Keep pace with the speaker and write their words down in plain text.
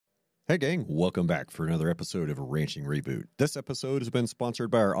Hey gang, welcome back for another episode of Ranching Reboot. This episode has been sponsored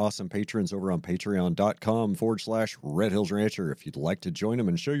by our awesome patrons over on patreon.com/Red Hills Rancher. If you'd like to join them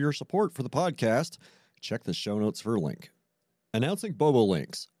and show your support for the podcast, check the show notes for a link. Announcing Bobo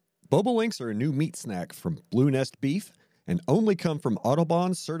Links. Bobo Links are a new meat snack from Blue Nest Beef and only come from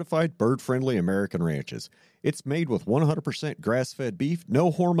Audubon certified bird-friendly American ranches. It's made with 100% grass-fed beef, no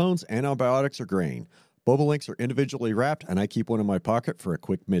hormones, antibiotics, or grain. Bobo Links are individually wrapped, and I keep one in my pocket for a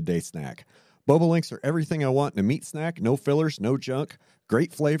quick midday snack. Bobo Links are everything I want in a meat snack, no fillers, no junk,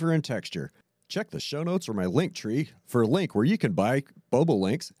 great flavor and texture. Check the show notes or my link tree for a link where you can buy Bobo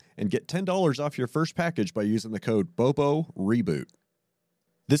Links and get $10 off your first package by using the code BOBOREBOOT.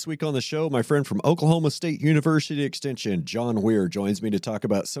 This week on the show, my friend from Oklahoma State University Extension, John Weir, joins me to talk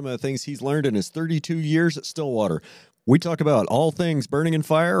about some of the things he's learned in his 32 years at Stillwater. We talk about all things burning in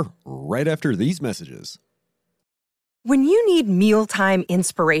fire right after these messages. When you need mealtime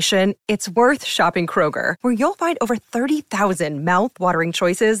inspiration, it's worth shopping Kroger, where you'll find over 30,000 mouth-watering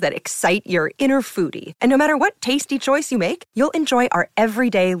choices that excite your inner foodie. And no matter what tasty choice you make, you'll enjoy our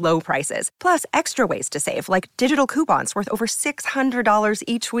everyday low prices, plus extra ways to save, like digital coupons worth over $600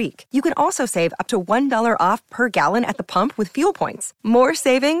 each week. You can also save up to $1 off per gallon at the pump with fuel points. More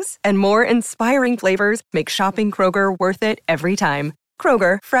savings and more inspiring flavors make shopping Kroger worth it every time.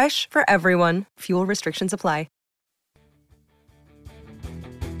 Kroger, fresh for everyone. Fuel restrictions apply.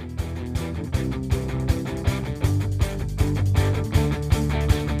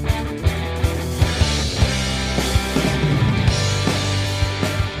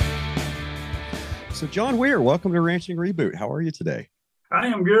 So John Weir, welcome to Ranching Reboot. How are you today? I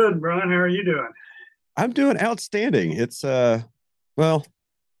am good, Brian. How are you doing? I'm doing outstanding. It's, I guess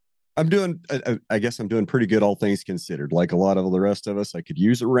I'm doing pretty good, all things considered. Like a lot of the rest of us, I could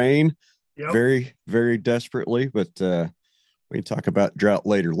use a rain very, very desperately, but we can talk about drought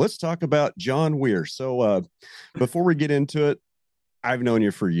later. Let's talk about John Weir. So before we get into it, I've known you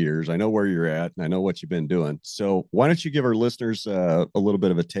for years. I know where you're at, and I know what you've been doing. So why don't you give our listeners a little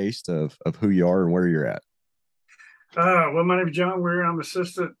bit of a taste of who you are and where you're at? Well, my name is John Weir. I'm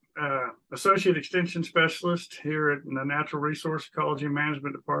Associate Extension Specialist here at the Natural Resource Ecology and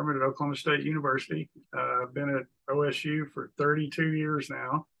Management Department at Oklahoma State University. I've been at OSU for 32 years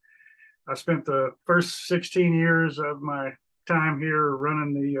now. I spent the first 16 years of my time here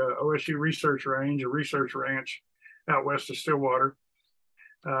running the OSU Research Range, a research ranch out west of Stillwater.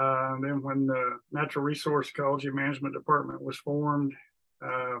 Then when the Natural Resource Ecology and Management Department was formed,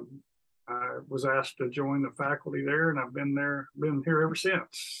 I was asked to join the faculty there, and I've been here ever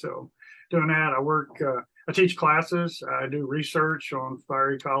since. So doing that, I teach classes, I do research on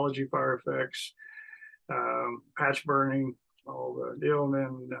fire ecology, fire effects, patch burning, all the deal, and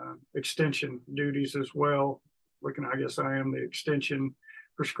then extension duties as well. I guess I am the extension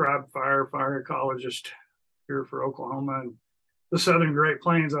prescribed fire ecologist here for Oklahoma and the Southern Great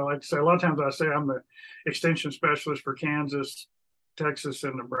Plains. I like to say, a lot of times I say I'm the extension specialist for Kansas, Texas,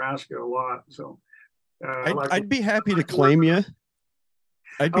 and Nebraska a lot. So I'd be happy to claim you.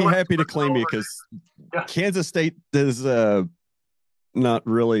 I'd be happy to claim you because Kansas State does not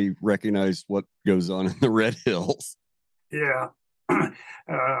really recognize what goes on in the Red Hills. Yeah.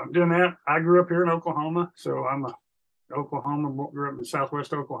 Doing that, I grew up here in Oklahoma. So I'm grew up in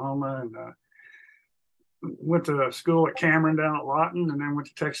Southwest Oklahoma, and went to school at Cameron down at Lawton, and then went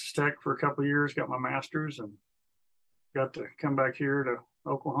to Texas Tech for a couple of years, got my master's, and got to come back here to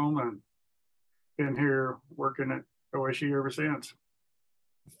Oklahoma and been here working at OSU ever since.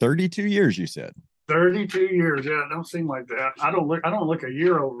 32 years, you said? 32 years. Yeah, it don't seem like that. I don't look a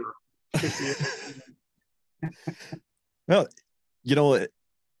year over 50. Well,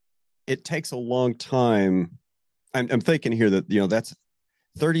 it takes a long time. I'm thinking here that, that's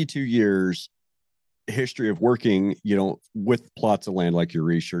 32 years history of working, with plots of land like your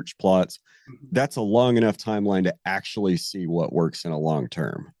research plots. That's a long enough timeline to actually see what works in a long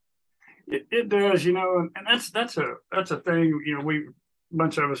term. It does, and that's a thing, a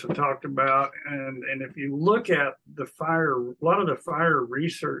bunch of us have talked about. And if you look at a lot of the fire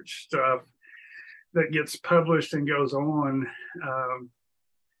research stuff that gets published and goes on,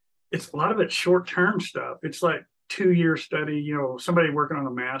 it's a lot of it's short-term stuff. It's like 2-year study, somebody working on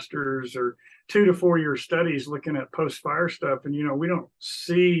a master's, or 2 to 4 year studies looking at post-fire stuff. And, we don't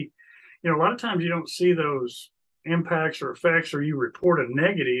see, a lot of times you don't see those impacts or effects, or you report a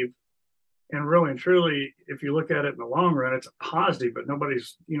negative. And really and truly, if you look at it in the long run, it's a positive, but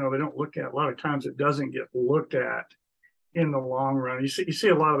nobody's, they don't look at, a lot of times it doesn't get looked at in the long run. You see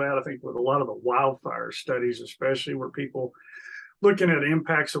a lot of that, I think, with a lot of the wildfire studies, especially where people looking at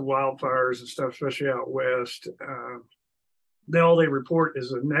impacts of wildfires and stuff, especially out west. all they report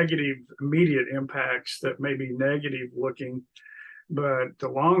is a negative immediate impacts that may be negative looking, but the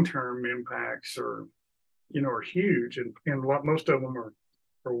long-term impacts are, are huge, and what most of them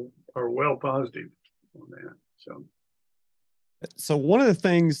are well positive on that. So one of the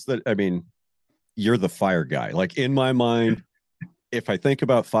things that, I mean, you're the fire guy. Like in my mind, if I think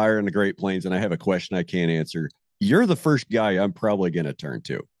about fire in the Great Plains and I have a question I can't answer, you're the first guy I'm probably going to turn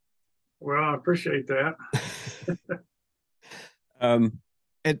to. Well, I appreciate that. And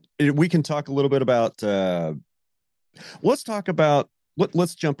we can talk a little bit about, let's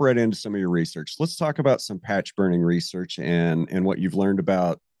jump right into some of your research. Let's talk about some patch burning research and what you've learned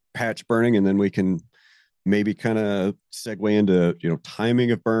about patch burning. And then we can maybe kind of segue into,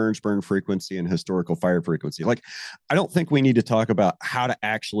 timing of burns, burn frequency, and historical fire frequency. Like, I don't think we need to talk about how to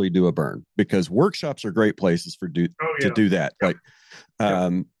actually do a burn, because workshops are great places to do that. Yep.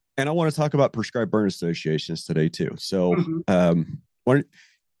 And I want to talk about prescribed burn associations today too. So, can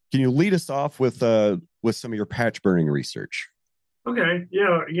you lead us off with some of your patch burning research? Okay.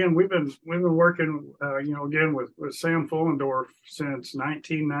 Yeah. Again, we've been working, again with Sam Fullendorf since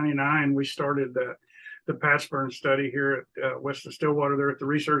 1999. We started the patch burn study here at west of Stillwater, there at the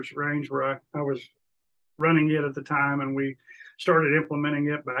research range where I was running it at the time, and we started implementing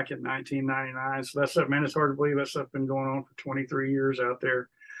it back in 1999. So that's, man, it's hard to believe that stuff's been going on for 23 years out there.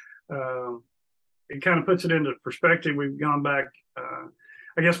 It kind of puts it into perspective. We've gone back,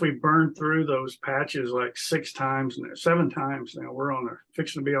 I guess we burned through those patches like 7 times now. We're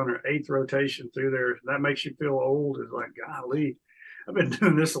fixing to be on our 8th rotation through there. That makes you feel old. It's like, golly, I've been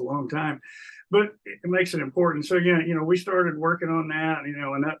doing this a long time, but it makes it important. So again, we started working on that,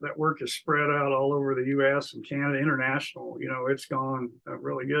 and that work is spread out all over the U.S. and Canada, international. It's gone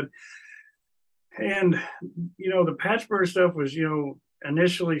really good. And the patch burn stuff was,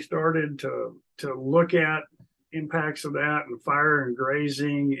 initially started to look at impacts of that and fire and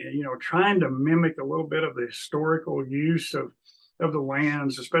grazing, trying to mimic a little bit of the historical use of the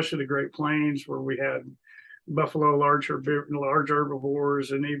lands, especially the Great Plains, where we had buffalo, large herbivores,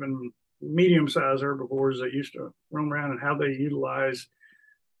 and even medium-sized herbivores that used to roam around, and how they utilize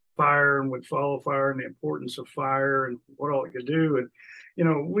fire and would follow fire, and the importance of fire and what all it could do. And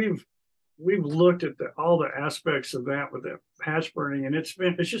we've looked at all the aspects of that with the patch burning, and it's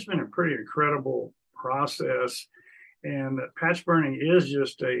just been a pretty incredible process. And that patch burning is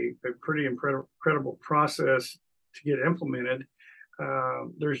just a pretty incredible process to get implemented.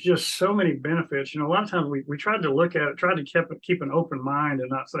 There's just so many benefits. A lot of times we tried to look at it, tried to keep an open mind and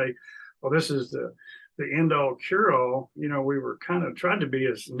not say, well, this is the end all cure all. We were kind of tried to be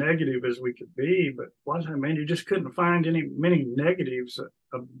as negative as we could be, but a lot of times, man, you just couldn't find many negatives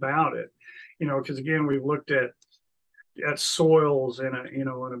about it. Because again, we've looked at soils and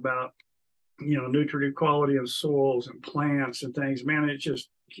about nutrient quality of soils and plants and things. Man, you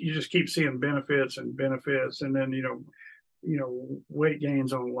just keep seeing benefits, and then weight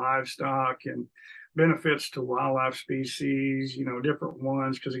gains on livestock and benefits to wildlife species, different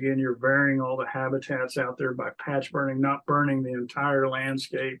ones, because again, you're varying all the habitats out there by patch burning, not burning the entire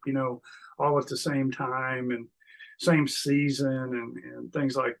landscape, all at the same time and same season and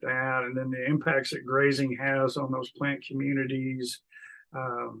things like that. And then the impacts that grazing has on those plant communities,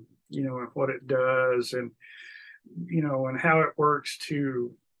 and what it does, and and how it works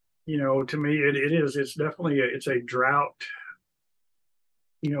to me, it's definitely it's a drought.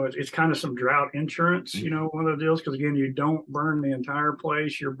 It's kind of some drought insurance, one of the deals, because again, you don't burn the entire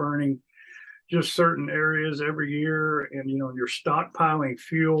place. You're burning just certain areas every year, and you're stockpiling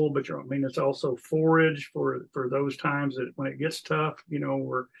fuel, but it's also forage for those times that when it gets tough,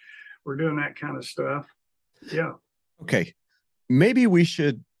 we're doing that kind of stuff. Yeah. Okay. Maybe we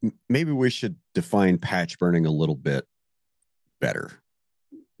should define patch burning a little bit better.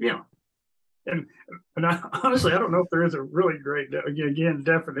 Yeah. And honestly, I don't know if there is a really great,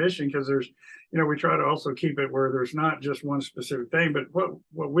 definition, because there's, we try to also keep it where there's not just one specific thing, but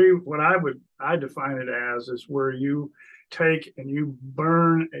what I define it as is where you take and you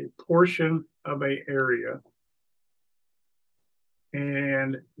burn a portion of a area,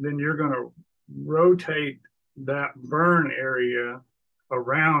 and then you're going to rotate that burn area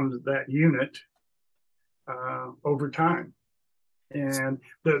around that unit over time. And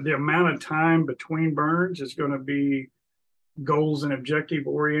the amount of time between burns is going to be goals and objective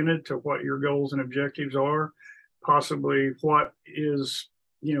oriented to what your goals and objectives are, possibly what is,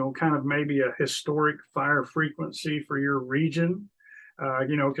 kind of maybe a historic fire frequency for your region.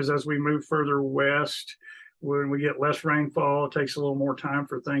 Because as we move further west, when we get less rainfall, it takes a little more time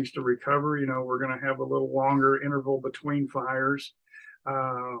for things to recover. We're going to have a little longer interval between fires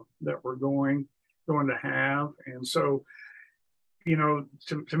that we're going to have. And so,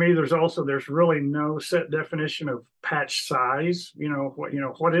 to me, there's really no set definition of patch size.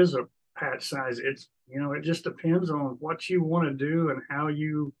 What is a patch size? It just depends on what you want to do and how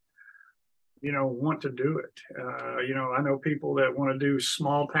you want to do it. I know people that want to do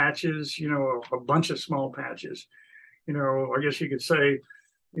small patches, a bunch of small patches. I guess you could say,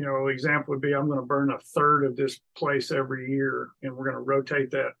 example would be, I'm going to burn a third of this place every year, and we're going to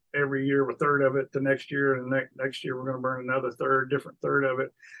rotate that every year, a third of it the next year, and next year we're going to burn another different third of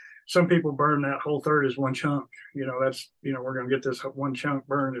it. Some people burn that whole third as one chunk. We're going to get this one chunk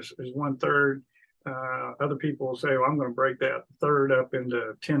burned as one third. Other people will say, well, I'm going to break that third up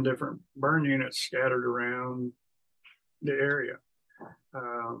into 10 different burn units scattered around the area.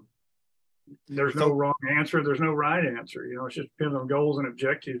 There's no wrong answer. There's no right answer. It just depends on goals and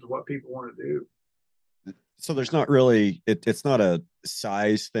objectives, what people want to do. So there's not really, it's not a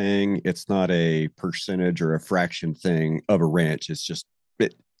size thing. It's not a percentage or a fraction thing of a ranch. It's just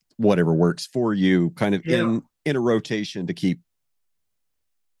whatever works for you, kind of in a rotation to keep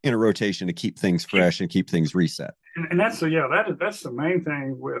things fresh and keep things reset. And that's the main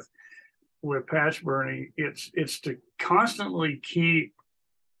thing with patch burning. It's to constantly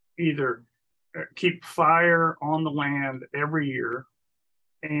keep fire on the land every year,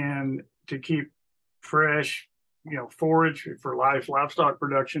 and to keep fresh, forage for livestock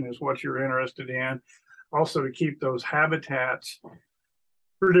production is what you're interested in. Also to keep those habitats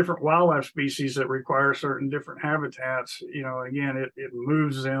for different wildlife species that require certain different habitats. Again, it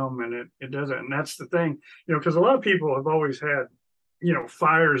moves them, and it doesn't. And that's the thing, because a lot of people have always had,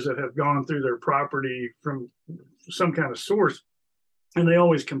 fires that have gone through their property from some kind of source. And they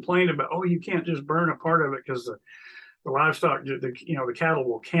always complain about, you can't just burn a part of it because the livestock, the cattle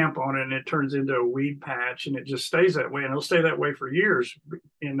will camp on it, and it turns into a weed patch, and it just stays that way, and it'll stay that way for years.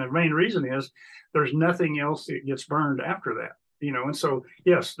 And the main reason is there's nothing else that gets burned after that. And so,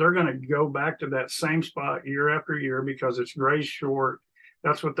 yes, they're going to go back to that same spot year after year because it's grazed short.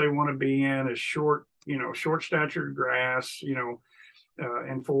 That's what they want to be in, is short statured grass,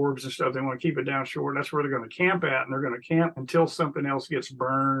 and forbs and stuff. They want to keep it down short. That's where they're going to camp at, and they're going to camp until something else gets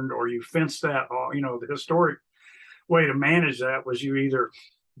burned, or you fence that. The historic way to manage that was you either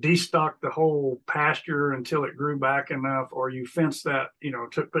destock the whole pasture until it grew back enough, or you fence that,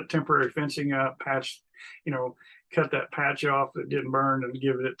 to put temporary fencing up, patch, cut that patch off that didn't burn and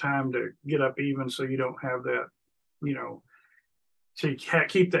give it time to get up even, so you don't have that, to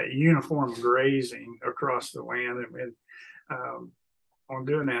keep that uniform grazing across the land and on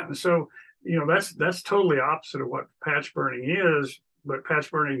doing that. And so, that's totally opposite of what patch burning is. But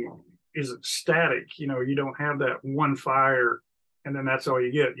patch burning isn't static. You don't have that one fire and then that's all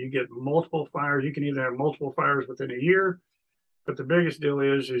you get. You get multiple fires. You can either have multiple fires within a year, but the biggest deal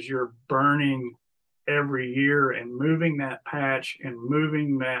is you're burning every year and moving that patch and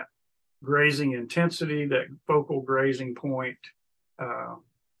moving that grazing intensity, that focal grazing point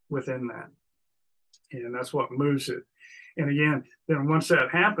within that. And that's what moves it. And again, then once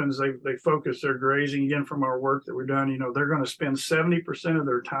that happens, they focus their grazing. Again, from our work that we've done, they're going to spend 70% of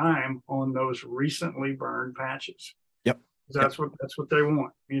their time on those recently burned patches. Yep. That's what they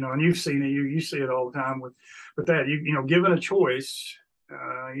want. And you've seen it. You see it all the time with that. Given a choice,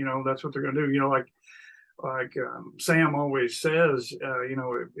 that's what they're going to do. Like Sam always says,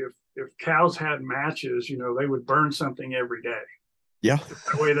 if cows had matches, they would burn something every day. Yeah.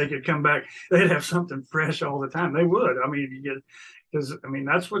 That way they could come back. They'd have something fresh all the time. They would.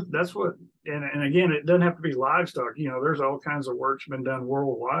 That's what, and again, it doesn't have to be livestock. There's all kinds of work's been done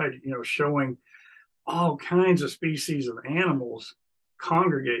worldwide, showing all kinds of species of animals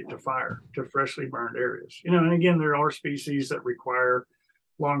congregate to fire, to freshly burned areas. And again, there are species that require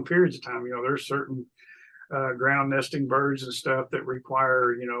long periods of time. There's certain ground nesting birds and stuff that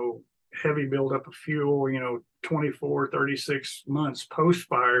require, heavy buildup of fuel, 24, 36 months post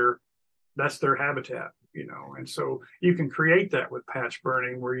fire. That's their habitat, and so you can create that with patch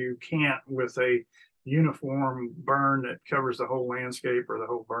burning where you can't with a uniform burn that covers the whole landscape or the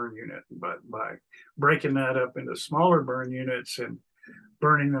whole burn unit. But by breaking that up into smaller burn units and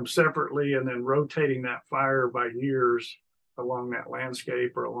burning them separately and then rotating that fire by years along that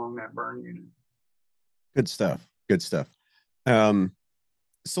landscape or along that burn unit. Good stuff.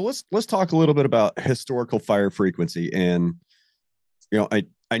 So let's talk a little bit about historical fire frequency. And,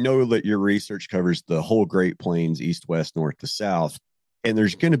 I know that your research covers the whole Great Plains, east, west, north to south, and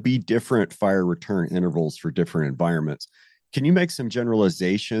there's going to be different fire return intervals for different environments. Can you make some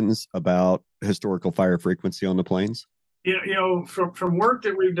generalizations about historical fire frequency on the plains? From work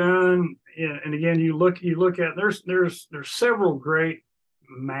that we've done, and again, you look at there's several great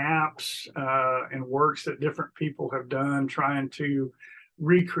maps and works that different people have done trying to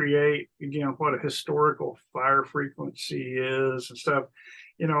recreate again what a historical fire frequency is and stuff.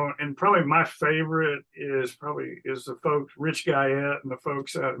 And probably my favorite is the folks Rich Guyette and the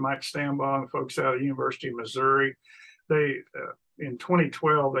folks at Mike Stambaugh and the folks out of University of Missouri. They in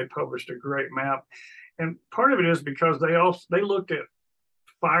 2012 they published a great map, and part of it is because they looked at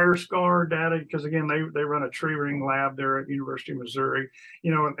fire scar data, because again they run a tree ring lab there at University of Missouri,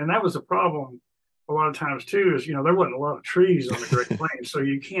 and that was a problem a lot of times too, is there wasn't a lot of trees on the Great Plains, so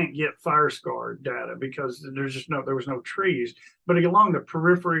you can't get fire scar data because there was no trees. But along the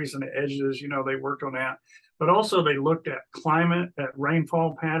peripheries and the edges, they worked on that. But also they looked at climate, at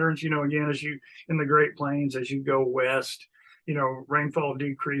rainfall patterns. Again, as you in the Great Plains, as you go west, rainfall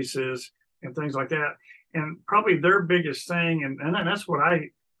decreases and things like that. And probably their biggest thing, and that's what I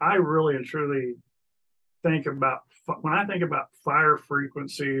really and truly think about when I think about fire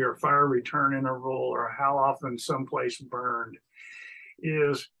frequency or fire return interval or how often someplace burned,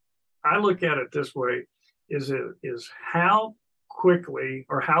 is I look at it this way: is how quickly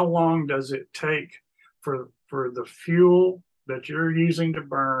or how long does it take for the fuel that you're using to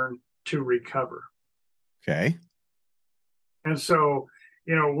burn to recover? Okay. And so,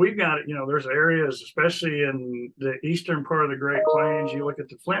 we've got, there's areas, especially in the eastern part of the Great Plains, you look at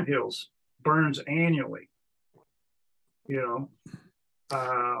the Flint Hills, burns annually.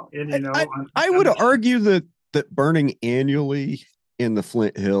 I would argue that burning annually in the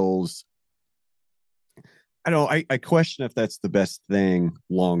Flint Hills, I question if that's the best thing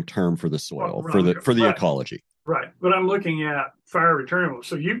long term for the soil, for the ecology. Right. But I'm looking at fire return.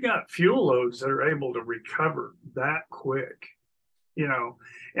 So you've got fuel loads that are able to recover that quick,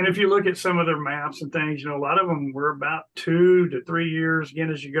 and if you look at some of their maps and things, a lot of them were about 2 to 3 years.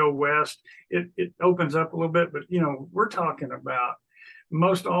 Again, as you go west, it opens up a little bit, but we're talking about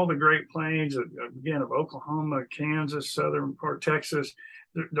most all the Great Plains, again, of Oklahoma, Kansas, southern part Texas,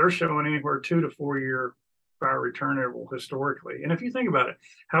 they're showing anywhere 2 to 4 year fire return interval historically. And if you think about it,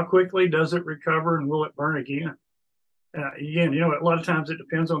 how quickly does it recover and will it burn again? Again, a lot of times it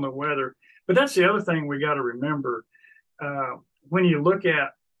depends on the weather, but that's the other thing we got to remember. When you look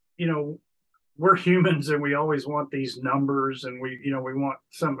at, we're humans and we always want these numbers and we want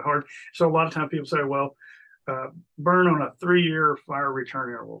something hard. So a lot of times people say, well, burn on a 3-year fire return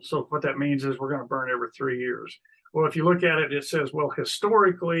interval. So what that means is we're going to burn every 3 years. Well, if you look at it, it says, well,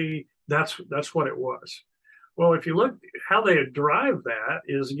 historically, that's what it was. Well, if you look how they derive that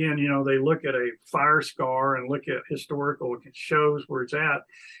is, again, they look at a fire scar and look at historical, it shows where it's at.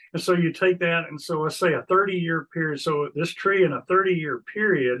 And so you take that, and so let's say a 30-year period. So this tree in a 30-year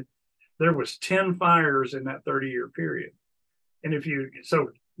period, there was 10 fires in that 30-year period. And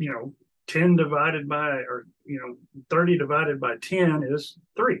 10 divided by, or 30 divided by 10 is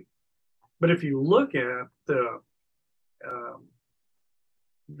 3. But if you look at the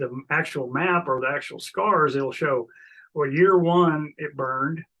actual map or the actual scars, it'll show, well, year 1 it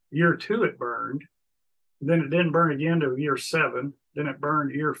burned, year 2 it burned, then it didn't burn again to year 7, then it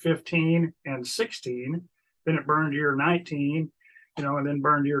burned year 15 and 16, then it burned year 19, and then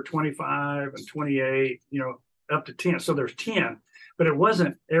burned year 25 and 28, up to 10. So there's 10, but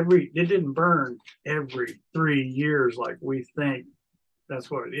it didn't burn every 3 years like we think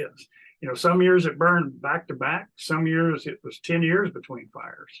that's what it is. Some years it burned back to back. Some years it was 10 years between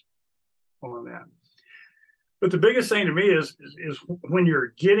fires on that. But the biggest thing to me is when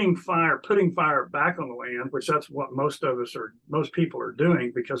you're getting fire, putting fire back on the land, which that's what most people are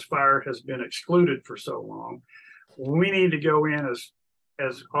doing because fire has been excluded for so long. We need to go in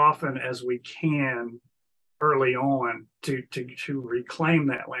as often as we can early on to reclaim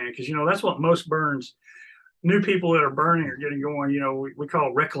that land, because that's what most burns. New people that are burning are getting going, we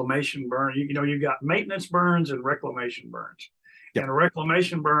call reclamation burn. You've got maintenance burns and reclamation burns. Yep. And a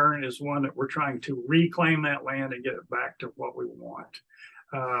reclamation burn is one that we're trying to reclaim that land and get it back to what we want.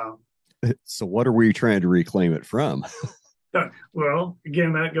 So what are we trying to reclaim it from? Well,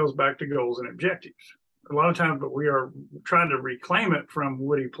 again, that goes back to goals and objectives. A lot of times, but we are trying to reclaim it from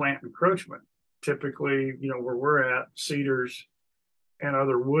woody plant encroachment. Typically, where we're at, cedars and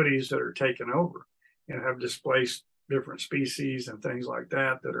other woodies that are taken over and have displaced different species and things like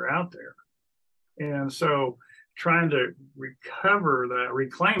that are out there. And so trying to recover that,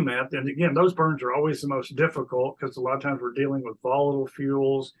 reclaim that, and again, those burns are always the most difficult because a lot of times we're dealing with volatile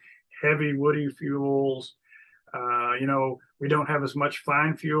fuels, heavy woody fuels. We don't have as much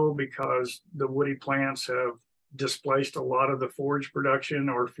fine fuel because the woody plants have displaced a lot of the forage production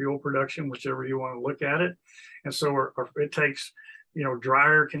or fuel production, whichever you want to look at it. And so it takes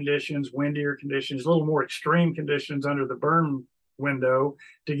drier conditions, windier conditions, a little more extreme conditions under the burn window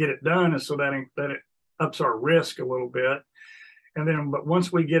to get it done, and so that it ups our risk a little bit. And then, but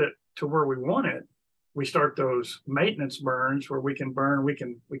once we get it to where we want it, we start those maintenance burns where we can burn, we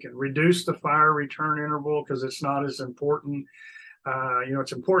can reduce the fire return interval because it's not as important.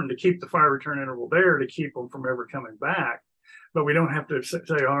 It's important to keep the fire return interval there to keep them from ever coming back, but we don't have to say,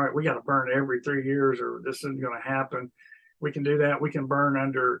 all right, we got to burn every 3 years or this isn't going to happen. We can do that. We can burn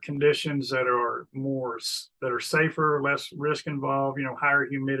under conditions that are safer, less risk involved, higher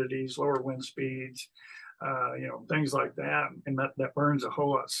humidities, lower wind speeds, things like that. And that burns a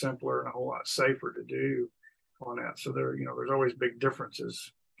whole lot simpler and a whole lot safer to do on that. So there's always big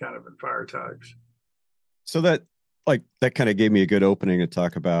differences kind of in fire types. So that kind of gave me a good opening to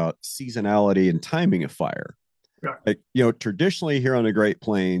talk about seasonality and timing of fire. Yeah. Traditionally here on the Great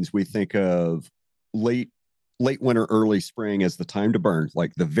Plains, we think of late winter, early spring as the time to burn,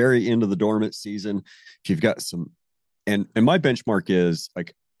 like the very end of the dormant season. If you've got some, and my benchmark is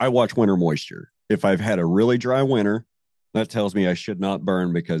like, I watch winter moisture. If I've had a really dry winter, that tells me I should not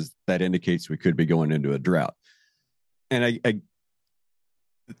burn because that indicates we could be going into a drought. And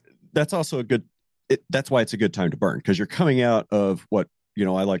that's also that's why it's a good time to burn, because you're coming out of what, I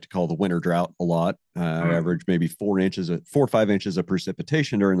like to call the winter drought a lot. I average maybe 4 or 5 inches of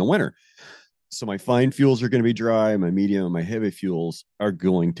precipitation during the winter. So my fine fuels are going to be dry. My medium and my heavy fuels are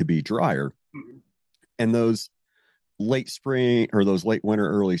going to be drier. Mm-hmm. And those late spring or those late winter,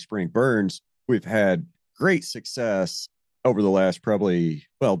 early spring burns, we've had great success over the last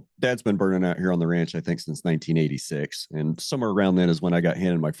Dad's been burning out here on the ranch, I think, since 1986. And somewhere around then is when I got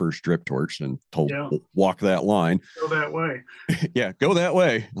handed my first drip torch and told, walk that line. Go that way. Yeah, go that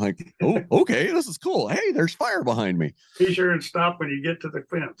way. Like, oh, okay, this is cool. Hey, there's fire behind me. Be sure and stop when you get to the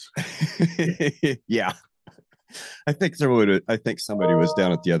fence. Yeah. I think somebody was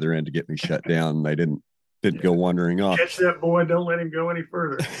down at the other end to get me shut down, and I didn't go wandering off. Catch that boy. Don't let him go any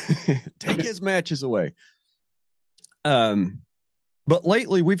further. Take his matches away. But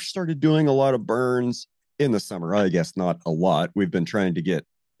lately we've started doing a lot of burns in the summer. I guess not a lot. We've been trying to get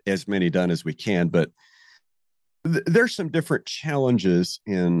as many done as we can, but there's some different challenges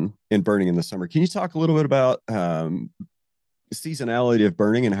in burning in the summer. Can you talk a little bit about seasonality of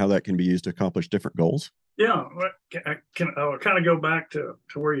burning and how that can be used to accomplish different goals? Yeah, I'll kind of go back to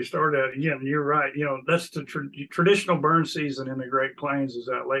where you started at. Again, you're right. That's the traditional burn season in the Great Plains is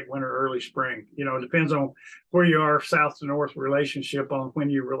that late winter, early spring. It depends on where you are, south to north relationship on when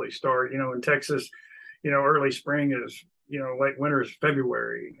you really start. In Texas, early spring is, late winter is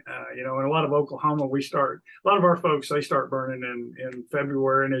February. In a lot of Oklahoma, a lot of our folks, they start burning in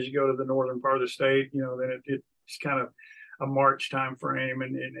February. And as you go to the northern part of the state, then it's kind of a March time frame,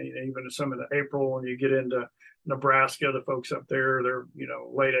 and even some of the April. When you get into Nebraska, the folks up there, they're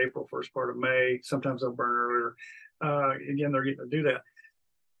late April, first part of May. Sometimes they'll burn earlier. Again, they're getting to do that.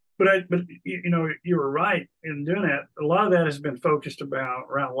 But you were right in doing that. A lot of that has been focused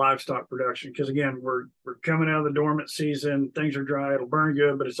around livestock production, because again, we're coming out of the dormant season. Things are dry. It'll burn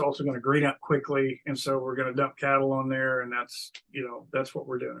good, but it's also going to green up quickly, and so we're going to dump cattle on there, and that's what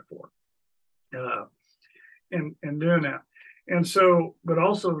we're doing it for. And doing that. And so, but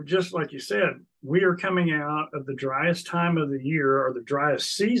also, just like you said, we are coming out of the driest time of the year, or the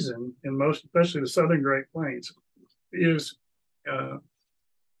driest season in especially the Southern Great Plains, is,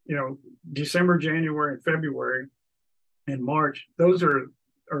 December, January, and February, and March. Those or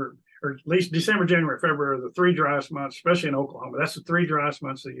at least December, January, February are the 3 driest months, especially in Oklahoma. That's the 3 driest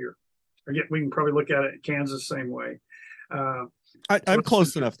months of the year. Again, we can probably look at it in Kansas the same way. I'm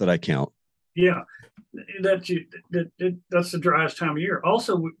close enough that I count. Yeah, that's the driest time of year.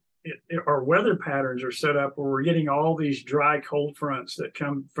 Also, our weather patterns are set up where we're getting all these dry cold fronts that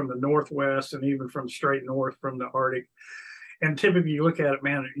come from the northwest and even from straight north from the Arctic. And typically, you look at it,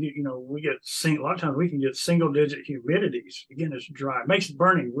 man. We get a lot of times we can get single-digit humidities. Again, it's dry. It makes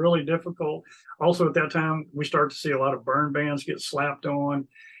burning really difficult. Also, at that time, we start to see a lot of burn bans get slapped on.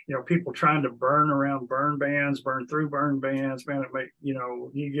 People trying to burn around burn bans, burn through burn bans, man,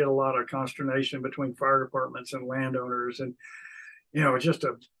 you get a lot of consternation between fire departments and landowners, and,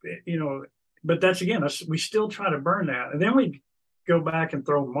 but we still try to burn that. And then we go back and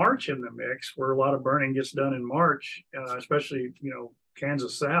throw March in the mix, where a lot of burning gets done in March, especially,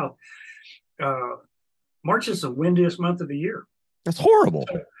 Kansas South. March is the windiest month of the year. That's horrible.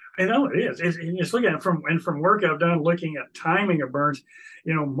 I know it is. It's looking at from work I've done looking at timing of burns.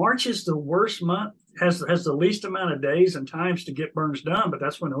 March is the worst month, has the least amount of days and times to get burns done, but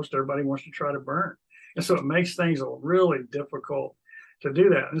that's when most everybody wants to try to burn. And so it makes things really difficult to do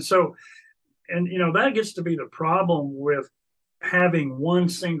that. And so, that gets to be the problem with having one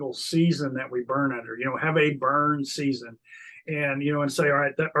single season that we burn under, have a burn season. and, and say, all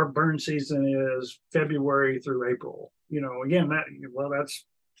right, our burn season is February through April. Again, that's,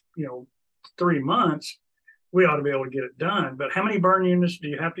 3 months. We ought to be able to get it done. But how many burn units do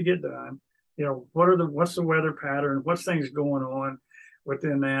you have to get done? What's the weather pattern? What's things going on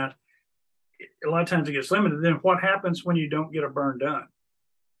within that? A lot of times it gets limited. Then what happens when you don't get a burn done?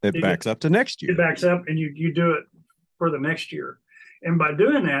 It backs up to next year. It backs up, and you do it for the next year. And by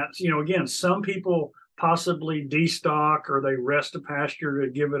doing that, again, some people possibly destock or they rest a pasture to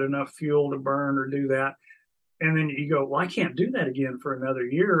give it enough fuel to burn or do that. And then you go, well, I can't do that again for another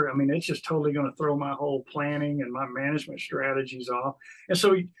year. I mean, it's just totally going to throw my whole planning and my management strategies off. And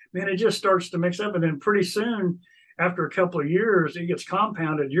so, man, it just starts to mix up. And then pretty soon, after a couple of years, it gets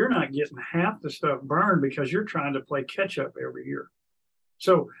compounded. You're not getting half the stuff burned because you're trying to play catch up every year.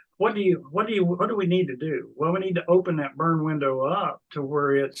 So what do we need to do? Well, we need to open that burn window up to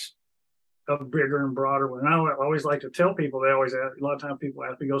where it's a bigger and broader one. And I always like to tell people, a lot of times people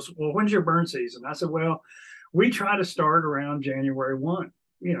ask me, well, when's your burn season? I said, well, we try to start around January 1,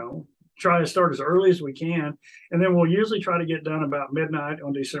 try to start as early as we can. And then we'll usually try to get done about midnight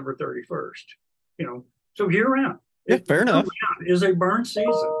on December 31st, so year round. Yeah, fair enough. Is a burn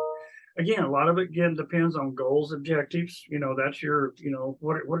season. Again, a lot of it depends on goals, objectives. That's your,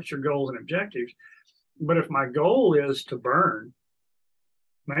 what's your goals and objectives. But if my goal is to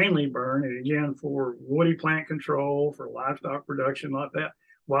mainly burn, and again, for woody plant control, for livestock production, like that,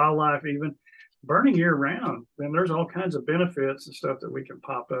 wildlife even, burning year round, then there's all kinds of benefits and stuff that we can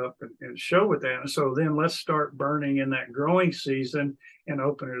pop up and show with that. And so then let's start burning in that growing season and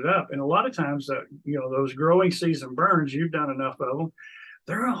open it up. And a lot of times that, those growing season burns, you've done enough of them,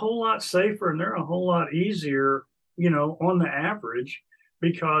 they're a whole lot safer and they're a whole lot easier, on the average,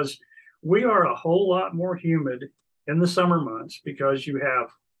 because we are a whole lot more humid in the summer months because you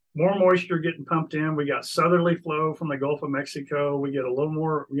have more moisture getting pumped in. We got southerly flow from the Gulf of Mexico. We get a little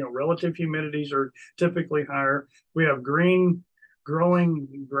more, relative humidities are typically higher. We have green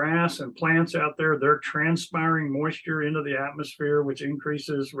growing grass and plants out there. They're transpiring moisture into the atmosphere, which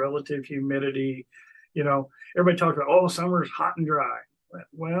increases relative humidity. Everybody talks about, oh, summer's hot and dry.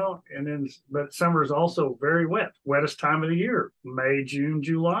 Well, but summer is also very wet, wettest time of the year. May, June,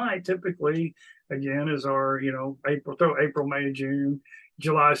 July, typically, again, is our, April, May, June.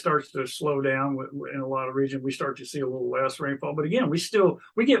 July starts to slow down in a lot of regions. We start to see a little less rainfall, but again,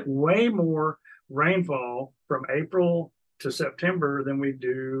 we get way more rainfall from April to September than we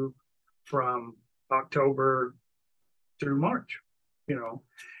do from October through March,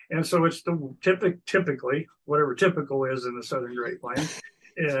 And so it's the typically whatever typical is in the Southern Great Plains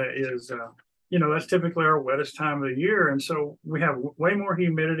is that's typically our wettest time of the year. And so we have way more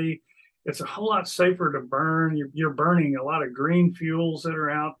humidity. It's a whole lot safer to burn. You're burning a lot of green fuels that are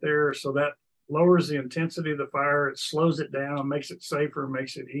out there. So that lowers the intensity of the fire. It slows it down, makes it safer,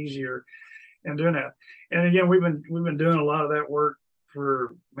 makes it easier, and doing that. And again, we've been doing a lot of that work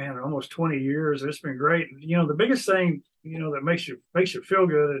for, almost 20 years. It's been great. The biggest thing, that makes you feel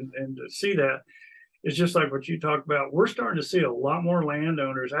good and to see that is just like what you talked about. We're starting to see a lot more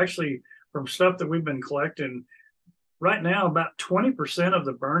landowners actually from stuff that we've been collecting. Right now, about 20% of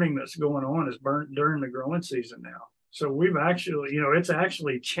the burning that's going on is burnt during the growing season now. So we've actually, it's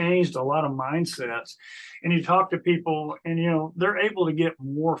actually changed a lot of mindsets. And you talk to people and, they're able to get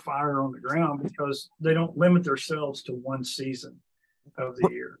more fire on the ground because they don't limit themselves to one season of the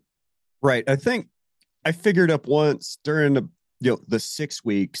year. Right. I think I figured up once during the 6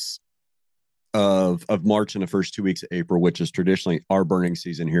 weeks of March and the first 2 weeks of April, which is traditionally our burning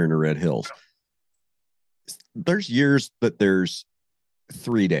season here in the Red Hills. There's years that there's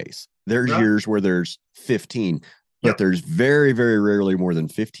 3 days. There's years where there's 15, but there's very, very rarely more than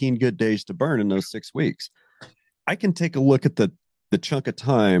 15 good days to burn in those 6 weeks. I can take a look at the chunk of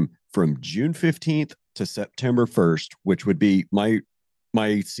time from June 15th to September 1st, which would be my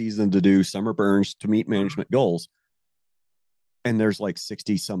season to do summer burns to meet management goals. And there's like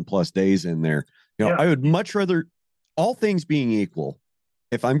 60 some plus days in there. I would much rather, all things being equal,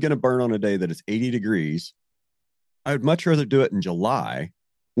 if I'm going to burn on a day that is 80 degrees, I would much rather do it in July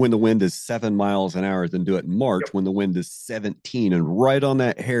when the wind is 7 miles an hour than do it in March when the wind is 17 and right on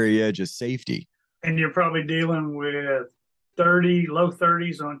that hairy edge of safety. And you're probably dealing with low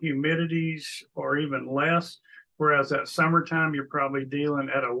 30s on humidities or even less. Whereas at summertime, you're probably dealing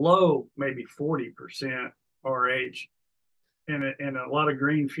at a low, maybe 40% RH. And a lot of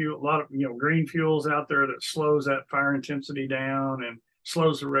green fuel, green fuels out there that slows that fire intensity down and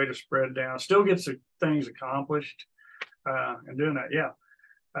slows the rate of spread down, still gets the things accomplished and doing that. Yeah.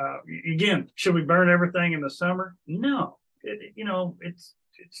 Again, should we burn everything in the summer? No. It's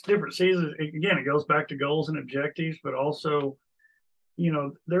it's different seasons. Again, it goes back to goals and objectives, but also,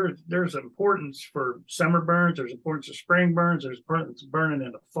 there's importance for summer burns, there's importance of spring burns, there's importance of burning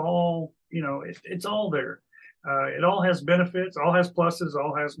in the fall. It's all there. It all has benefits, all has pluses,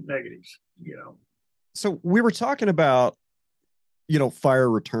 all has negatives. So we were talking about, fire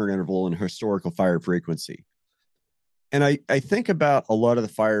return interval and historical fire frequency. And I think about a lot of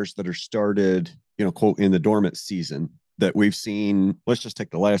the fires that are started, quote, in the dormant season that we've seen. Let's just take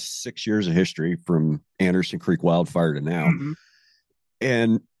the last 6 years of history from Anderson Creek wildfire to now. Mm-hmm.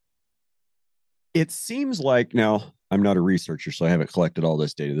 And it seems like, now I'm not a researcher, so I haven't collected all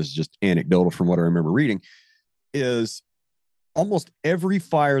this data. This is just anecdotal from what I remember reading, is almost every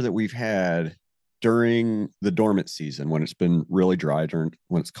fire that we've had during the dormant season, when it's been really dry,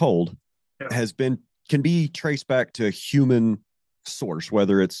 when it's cold, can be traced back to a human source,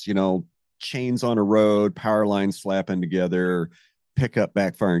 whether it's, chains on a road, power lines slapping together, pickup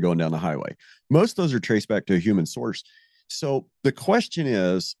backfiring going down the highway. Most of those are traced back to a human source. So the question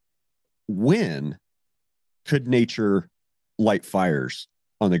is, when could nature light fires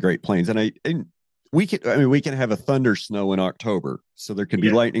on the Great Plains? And we can have a thunder snow in October, so there can be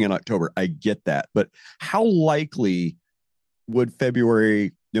lightning in October. I get that. But how likely would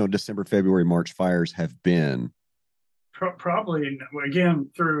February, December, February, March fires have been? Probably, again,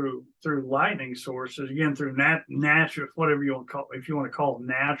 through lightning sources, again, through natural, whatever you want to call, if you want to call it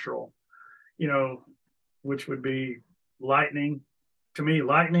natural, which would be lightning. To me,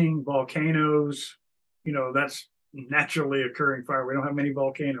 lightning, volcanoes, that's naturally occurring fire. We don't have many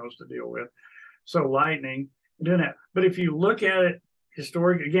volcanoes to deal with. So lightning, doing that. But if you look at it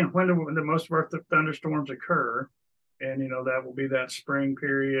historically, again, when do most of our thunderstorms occur? And, that will be that spring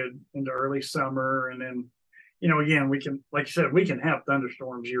period into early summer. And then, again, we can, like you said, we can have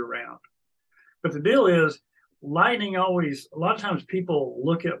thunderstorms year round. But the deal is, lightning always, a lot of times people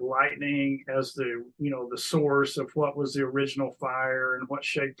look at lightning as the source of what was the original fire and what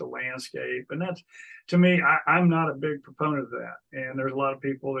shaped the landscape. And that's, to me, I'm not a big proponent of that. And there's a lot of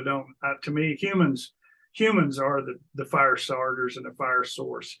people that don't. To me, humans are the fire starters and the fire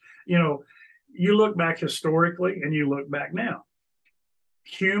source. You look back historically and you look back now.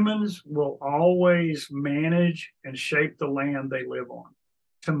 Humans will always manage and shape the land they live on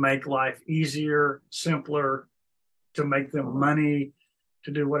to make life easier, simpler, to make them money,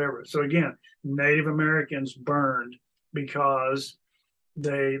 to do whatever. So again, Native Americans burned because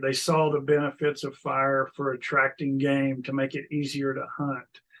they saw the benefits of fire for attracting game, to make it easier to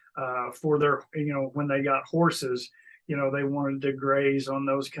hunt. For their, when they got horses, they wanted to graze on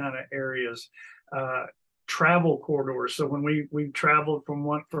those kind of areas. Travel corridors. So when we traveled from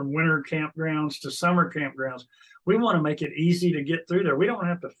winter campgrounds to summer campgrounds, we want to make it easy to get through there. We don't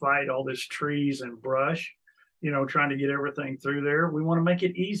have to fight all this trees and brush, trying to get everything through there. We want to make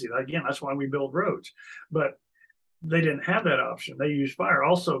it easy. Again, that's why we build roads. But they didn't have that option. They used fire.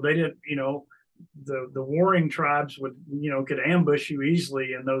 Also, they didn't, the warring tribes would, could ambush you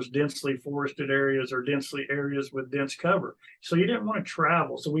easily in those densely forested areas or densely areas with dense cover. So you didn't want to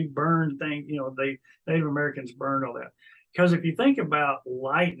travel. So we burned things, Native Americans burned all that. Because if you think about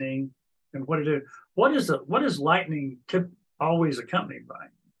lightning and what it is, what is lightning always accompanied by?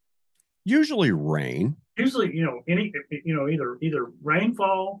 Usually rain. Usually, either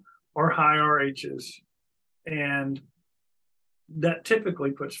rainfall or high RHs. And that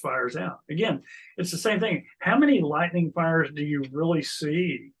typically puts fires out. Again, it's the same thing. How many lightning fires do you really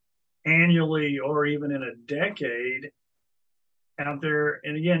see annually or even in a decade out there?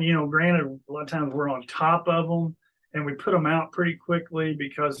 And again, granted, a lot of times we're on top of them and we put them out pretty quickly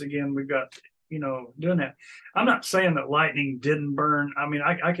because, again, we've got, doing that. I'm not saying that lightning didn't burn. I mean,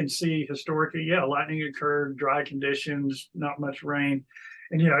 I can see historically, lightning occurred, dry conditions, not much rain.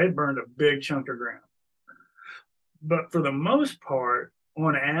 And, it burned a big chunk of ground. But for the most part,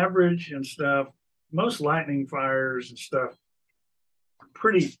 on average and stuff, most lightning fires and stuff,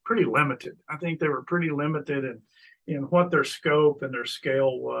 pretty limited. I think they were pretty limited in what their scope and their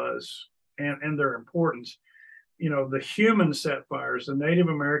scale was and their importance. The human set fires, the Native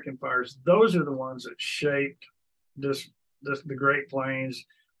American fires, those are the ones that shaped the Great Plains,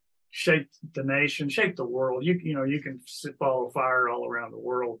 shaped the nation, shaped the world. You can follow fire all around the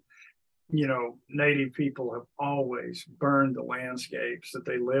world. Native people have always burned the landscapes that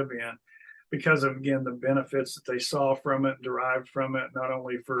they live in because of, again, the benefits that they saw from it, derived from it, not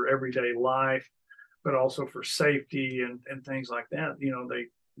only for everyday life, but also for safety and things like that.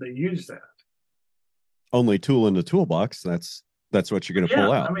 They use that. Only tool in the toolbox. That's what you're going to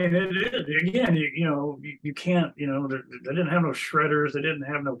pull out. I mean, it is. Again, you can't, they didn't have no shredders. They didn't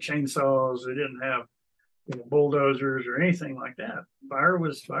have no chainsaws. They didn't have, bulldozers or anything like that. Fire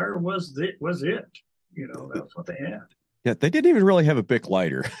was it. That's what they had. Yeah, they didn't even really have a Bic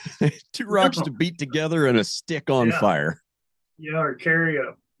lighter. Two rocks No. to beat together and a stick on Yeah. fire. Yeah, or carry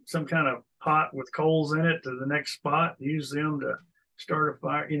some kind of pot with coals in it to the next spot, use them to start a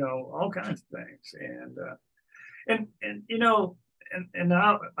fire, all kinds of things. And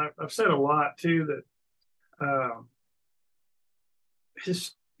I've said a lot too that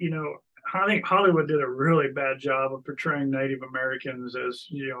I think Hollywood did a really bad job of portraying Native Americans as,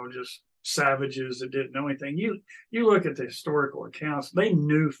 just savages that didn't know anything. You look at the historical accounts, they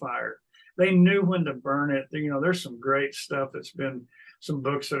knew fire. They knew when to burn it. There's some great stuff that's been some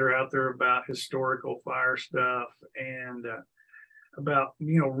books that are out there about historical fire stuff and about,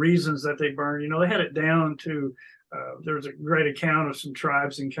 reasons that they burn. They had it down to, there's a great account of some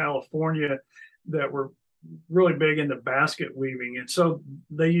tribes in California that were really big into basket weaving. And so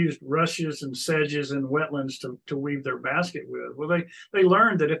they used rushes and sedges and wetlands to weave their basket with. Well, they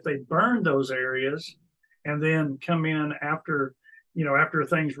learned that if they burned those areas and then come in after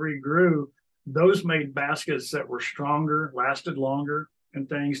things regrew, those made baskets that were stronger, lasted longer and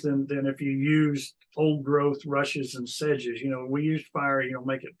things than if you used old growth rushes and sedges. We used fire,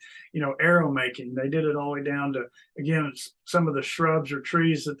 make it, arrow making. They did it all the way down to, again, some of the shrubs or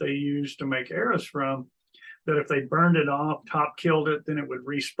trees that they used to make arrows from, that if they burned it off, top killed it, then it would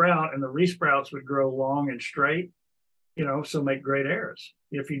resprout, and the resprouts would grow long and straight, so make great arrows.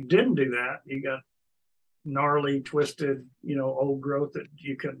 If you didn't do that, you got gnarly, twisted, old growth that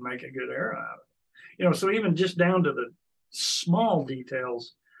you couldn't make a good arrow out of. So even just down to the small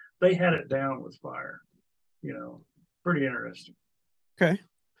details, they had it down with fire. Pretty interesting. Okay.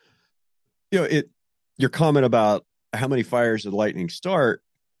 Your comment about how many fires did lightning start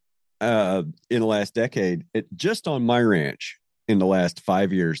in the last decade, just on my ranch in the last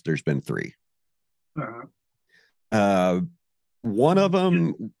 5 years, there's been 3. One of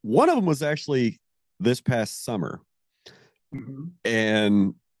them was actually this past summer. Mm-hmm.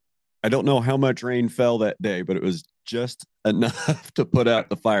 And I don't know how much rain fell that day, but it was just enough to put out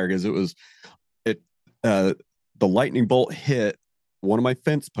the fire, because the lightning bolt hit one of my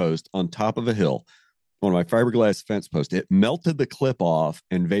fence posts on top of a hill, one of my fiberglass fence posts. It melted the clip off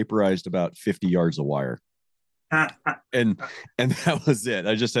and vaporized about 50 yards of wire. and that was it.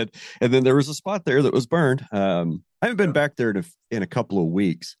 I just said, and then there was a spot there that was burned. I haven't been back there in a couple of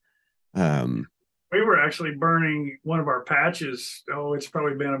weeks. We were actually burning one of our patches. It's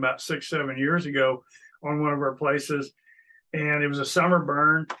probably been about 6-7 years ago on one of our places. And it was a summer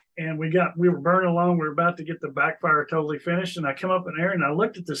burn, and we were burning along. We were about to get the backfire totally finished. And I come up in there and I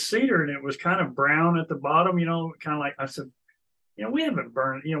looked at the cedar, and it was kind of brown at the bottom, kind of like, I said, we haven't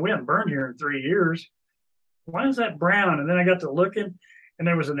burned here in 3 years. Why is that brown? And then I got to looking, and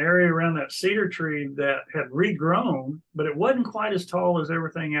there was an area around that cedar tree that had regrown, but it wasn't quite as tall as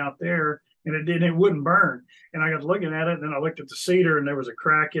everything out there. And it wouldn't burn. And I got looking at it, and then I looked at the cedar, and there was a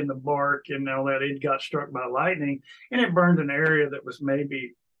crack in the bark and all that. It got struck by lightning, and it burned an area that was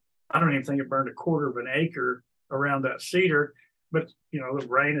maybe, I don't even think it burned a quarter of an acre around that cedar. But, the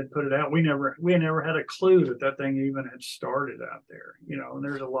rain had put it out. We never had a clue that thing even had started out there, and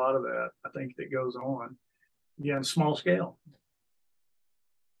there's a lot of that, I think, that goes on. Yeah, in small scale.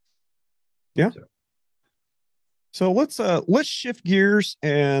 Yeah. So let's shift gears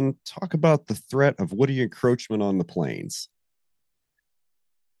and talk about the threat of woody encroachment on the plains.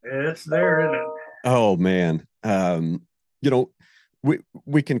 It's there, isn't it? Oh man.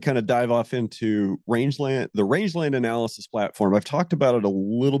 We can kind of dive off into the rangeland analysis platform. I've talked about it a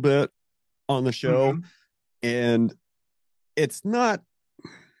little bit on the show, and it's not,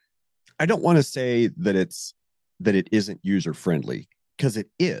 I don't want to say that it isn't user friendly, because it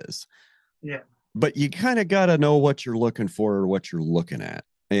is. Yeah. But you kind of got to know what you're looking for or what you're looking at.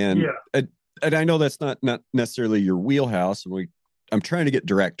 And I know that's not necessarily your wheelhouse. And I'm trying to get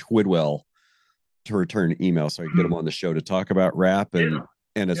Direct Twidwell to return an email so I can get him on the show to talk about RAP and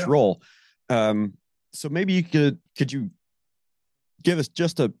its role. So maybe could you give us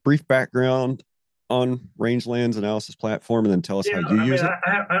just a brief background on Rangelands Analysis Platform, and then tell us how you use it?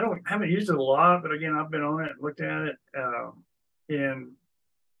 I haven't used it a lot, but again, I've been on it and looked at it.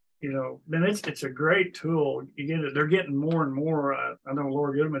 Man, it's a great tool. They're getting more and more. I know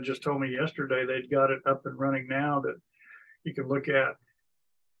Laura Goodman just told me yesterday they'd got it up and running now, that you can look at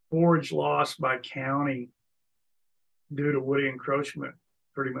forage loss by county due to woody encroachment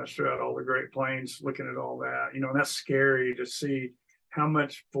pretty much throughout all the Great Plains, looking at all that. And that's scary to see how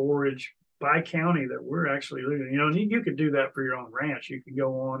much forage by county that we're actually losing. And you could do that for your own ranch. You can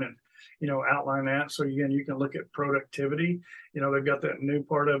go on and outline that. So again, you can look at productivity. They've got that new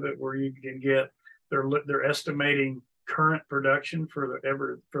part of it where you can get they're estimating current production for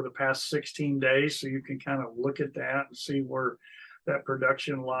the past 16 days, so you can kind of look at that and see where that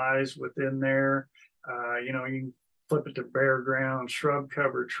production lies within there. You can flip it to bare ground, shrub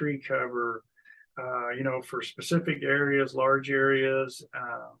cover, tree cover, for specific areas, large areas,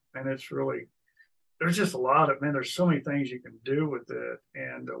 and it's really, there's just a lot of, man, there's so many things you can do with it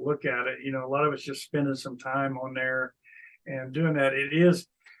and look at it. A lot of it's just spending some time on there and doing that. It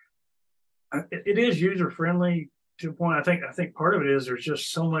is user friendly to a point. I think part of it is there's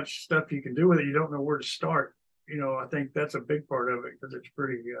just so much stuff you can do with it. You don't know where to start. I think that's a big part of it because it's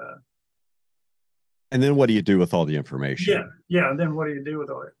pretty. And then what do you do with all the information? Yeah. And then what do you do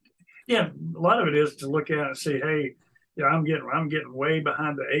with all it? Yeah, a lot of it is to look at it and say, hey, I'm getting way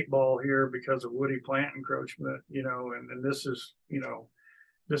behind the 8 ball here because of woody plant encroachment. And this is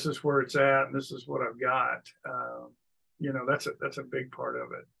this is where it's at, and this is what I've got. That's a big part of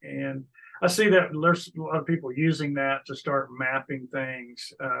it. And I see that there's a lot of people using that to start mapping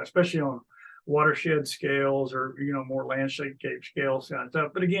things, especially on watershed scales or more landscape scales kind of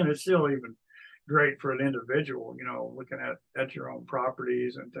stuff. But again, it's still even great for an individual, looking at your own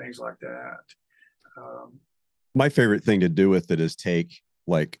properties and things like that. My favorite thing to do with it is take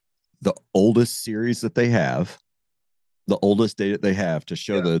like the oldest series that they have, the oldest data they have to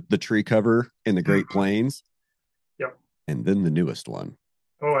show the tree cover in the Great Plains. Yep. And then the newest one.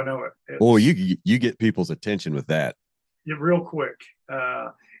 Oh, I know it. You get people's attention with that. Yeah, real quick.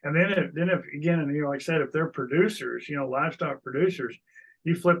 And then if again, like I said, if they're producers, livestock producers,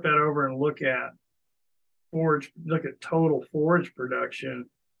 you flip that over and look at total forage production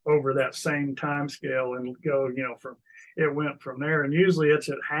over that same time scale and go, it went from there. And usually it's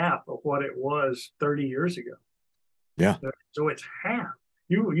at half of what it was 30 years ago. Yeah. So it's half.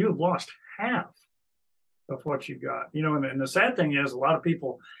 You've lost half of what you got. And the sad thing is a lot of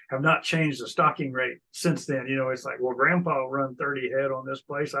people have not changed the stocking rate since then. It's like, well, Grandpa run 30 head on this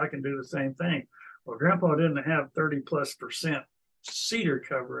place, I can do the same thing. Well, Grandpa didn't have 30+% cedar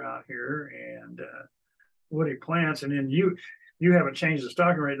cover out here and woody plants, and then you haven't changed the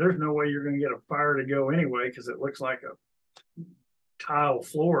stocking rate. There's no way you're going to get a fire to go anyway because it looks like a tile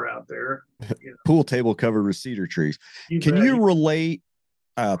floor out there. Pool table covered with cedar trees. Can you relate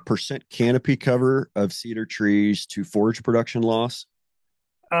percent canopy cover of cedar trees to forage production loss?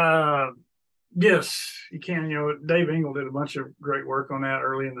 Yes, you can. Dave Engel did a bunch of great work on that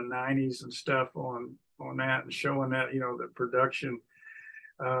early in the 90s and stuff on that and showing that, the production.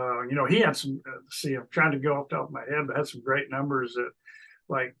 He had some, I'm trying to go off the top of my head, but had some great numbers that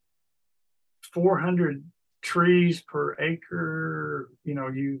like 400 trees per acre,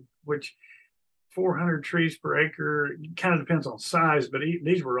 which 400 trees per acre kind of depends on size, but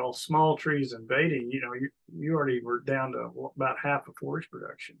these were all small trees invading. You already were down to about half of forage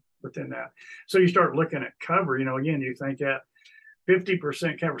production within that. So you start looking at cover, again, you think at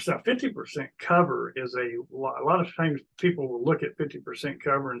 50% cover. So 50% cover is a lot of times people will look at 50%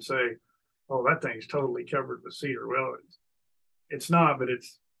 cover and say, oh, that thing's totally covered with cedar. Well, it's not, but it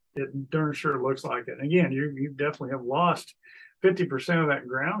darn sure looks like it. And again, you definitely have lost 50% of that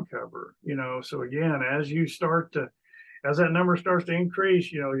ground cover, so again, as that number starts to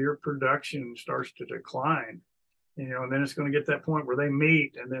increase, your production starts to decline, and then it's going to get that point where they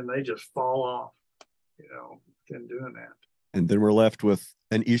meet and then they just fall off, in doing that. And then we're left with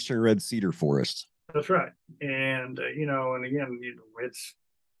an eastern red cedar forest. That's right. And, and again, it's,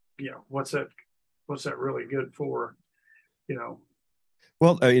 what's that really good for,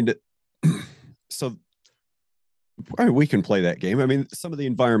 Well, I mean, so we can play that game. I mean, some of the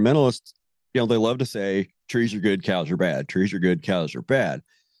environmentalists, they love to say trees are good, cows are bad. Trees are good, cows are bad.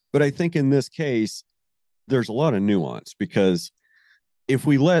 But I think in this case, there's a lot of nuance because if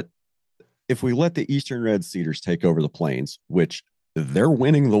we let the eastern red cedars take over the plains, which they're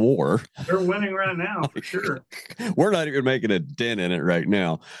winning the war. They're winning right now, for sure. We're not even making a dent in it right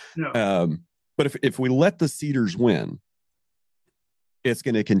now. No. But if we let the cedars win, it's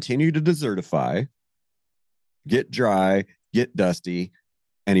going to continue to desertify, get dry, get dusty,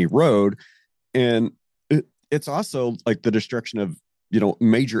 and erode. And it's also like the destruction of,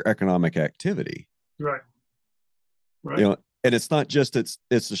 major economic activity. Right. And it's not just, it's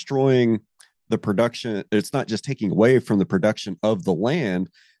destroying the production. It's not just taking away from the production of the land,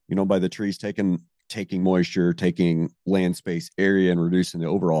 by the trees taking moisture, taking land space area and reducing the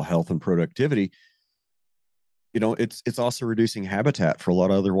overall health and productivity. It's also reducing habitat for a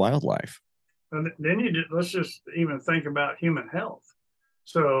lot of other wildlife. And then let's just even think about human health.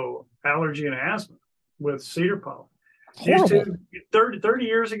 So allergy and asthma with cedar pollen. Horrible. 30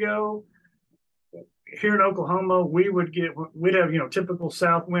 years ago, here in Oklahoma, we'd have, typical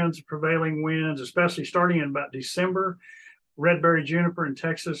south winds, prevailing winds, especially starting in about December. Redberry juniper in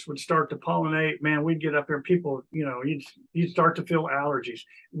Texas would start to pollinate. Man, we'd get up there, people, you'd start to feel allergies.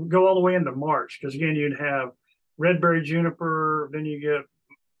 We'd go all the way into March, because again, you'd have redberry juniper, then you get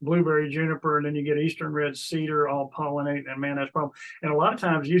blueberry juniper, and then you get eastern red cedar all pollinating, and man, that's a problem. And a lot of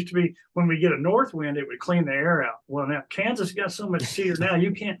times it used to be when we get a north wind, it would clean the air out. Well, now Kansas got so much cedar now,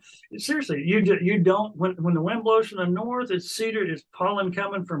 you can't, seriously, you don't, when the wind blows from the north, it's cedar, it's pollen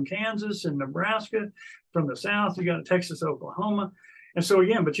coming from Kansas and Nebraska. From the south, you got Texas, Oklahoma. And so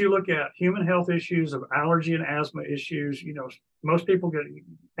again, but you look at human health issues of allergy and asthma issues, most people get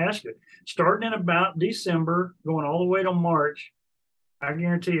asked it. Starting in about December, going all the way to March, I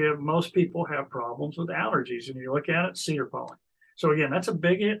guarantee you most people have problems with allergies. And you look at it, cedar pollen. So again, that's a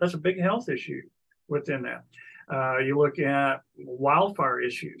big health issue within that. You look at wildfire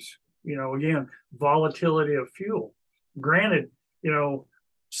issues, again, volatility of fuel. Granted,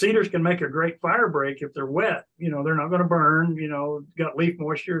 cedars can make a great fire break if they're wet. They're not going to burn, got leaf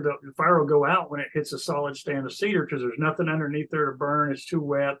moisture. The fire will go out when it hits a solid stand of cedar, because there's nothing underneath there to burn. It's too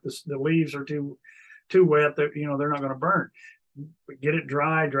wet. The leaves are too wet that, they're not going to burn. But get it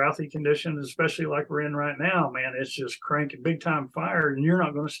dry, droughty conditions, especially like we're in right now, man, it's just cranking big time fire, and you're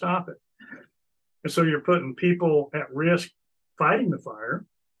not going to stop it. And so you're putting people at risk fighting the fire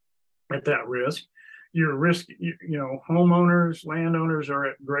at that risk. Your risk, homeowners, landowners are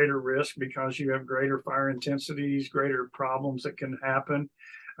at greater risk because you have greater fire intensities, greater problems that can happen,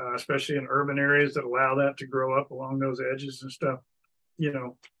 especially in urban areas that allow that to grow up along those edges and stuff.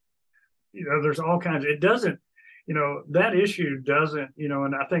 There's all kinds of, it doesn't, that issue doesn't,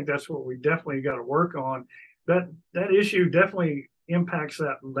 and I think that's what we definitely got to work on. That issue definitely impacts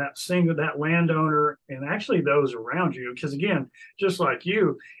that landowner and actually those around you. Because again, just like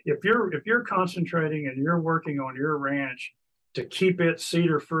you, if you're concentrating and you're working on your ranch to keep it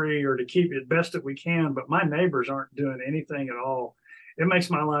cedar free or to keep it best that we can, but my neighbors aren't doing anything at all, it makes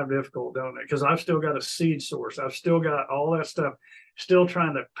my life difficult, don't it? Because I've still got a seed source. I've still got all that stuff still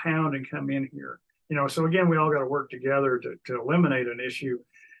trying to pound and come in here. So again, we all got to work together to eliminate an issue.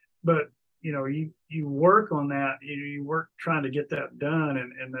 But you work on that, you work trying to get that done,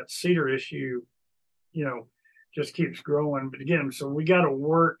 and that cedar issue, just keeps growing. But again, so we got to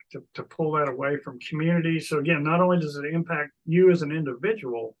work to pull that away from community. So again, not only does it impact you as an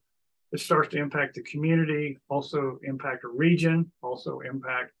individual, it starts to impact the community, also impact a region, also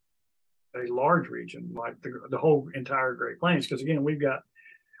impact a large region like the whole entire Great Plains. Because again, we've got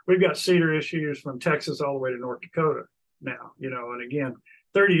cedar issues from Texas all the way to North Dakota now, and again,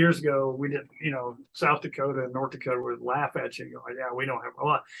 30 years ago, we didn't, South Dakota and North Dakota would laugh at you and go, yeah, we don't have a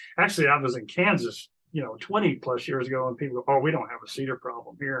lot. Actually, I was in Kansas, 20 plus years ago, and people go, oh, we don't have a cedar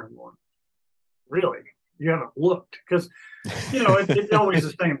problem here anymore. Really? You haven't looked? Because, it's always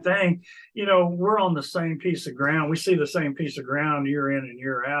the same thing. We're on the same piece of ground. We see the same piece of ground year in and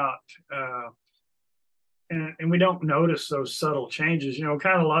year out. And we don't notice those subtle changes. Kind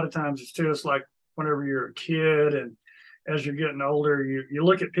of a lot of times it's to us like whenever you're a kid, and as you're getting older, you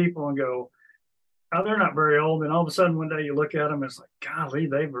look at people and go, oh, they're not very old. And all of a sudden one day you look at them, it's like, golly,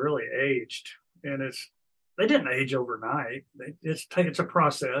 they've really aged. And they didn't age overnight. It's a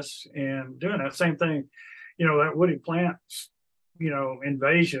process. And doing that same thing, that woody plants,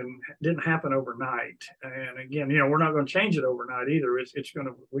 invasion didn't happen overnight. And again, we're not going to change it overnight either.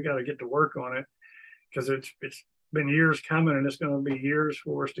 We got to get to work on it, because it's been years coming, and it's going to be years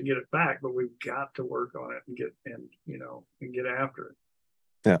for us to get it back, but we've got to work on it and get after it.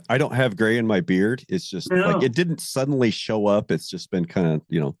 Yeah. I don't have gray in my beard. It's just like, it didn't suddenly show up. It's just been kind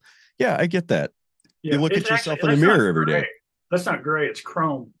of, yeah, I get that. Yeah, you look at yourself in the mirror every day. That's not gray. It's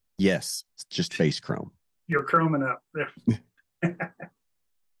chrome. Yes. It's just face chrome. You're chroming up. Yeah.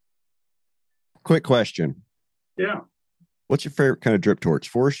 Quick question. Yeah. What's your favorite kind of drip torch?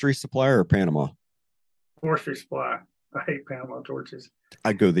 Forestry supply or Panama? Forestry supply. I hate Panama torches.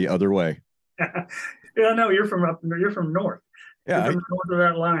 I go the other way. Yeah, no, you're from north. Yeah, you're from north of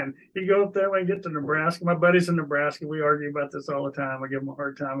that line. You go up that way and get to Nebraska. My buddies in Nebraska, we argue about this all the time. I give them a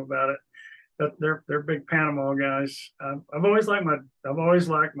hard time about it. But they're big Panama guys. I've always liked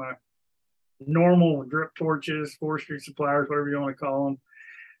my normal drip torches, forestry suppliers, whatever you want to call them.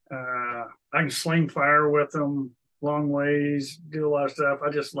 I can sling fire with them long ways, do a lot of stuff. I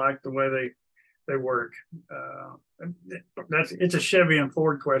just like the way they work. It's a Chevy and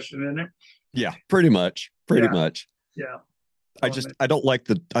Ford question, isn't it? Yeah, pretty much. Much. Yeah. I don't like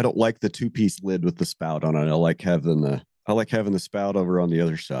the 2-piece lid with the spout on it. I like having the spout over on the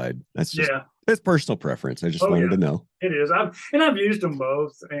other side. That's just It's personal preference. I just wanted to know. It is. I've used them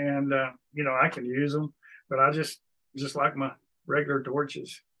both, and I can use them, but I just like my regular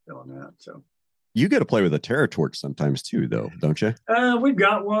torches on that. So you get to play with a Terra torch sometimes too, though, don't you? We've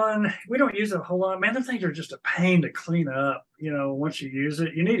got one. We don't use it a whole lot. Man, the things are just a pain to clean up. Once you use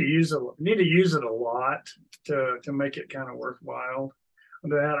it, you need to use it a lot to make it kind of worthwhile.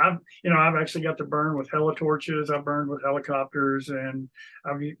 That I've actually got to burn with helitorches. I've burned with helicopters, and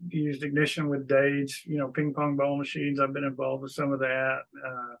I've used ignition with Dades, ping pong ball machines. I've been involved with some of that.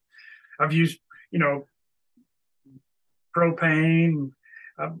 I've used, propane.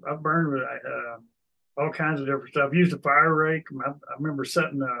 I've burned with all kinds of different stuff. I've used a fire rake. I remember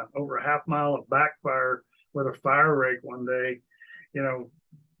setting over a half mile of backfire with a fire rake one day,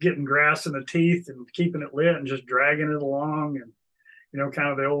 getting grass in the teeth and keeping it lit and just dragging it along, and kind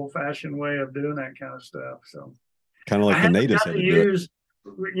of the old fashioned way of doing that kind of stuff. So kind of like the natives had to use.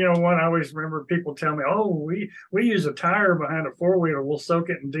 One I always remember people tell me, "Oh, we use a tire behind a four wheeler. We'll soak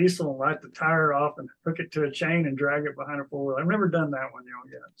it in diesel and light the tire off and hook it to a chain and drag it behind a four wheeler." I've never done that one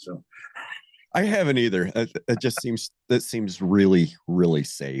yet. So I haven't either. That seems really, really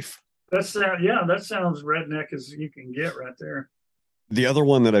safe. That sounds redneck as you can get right there. The other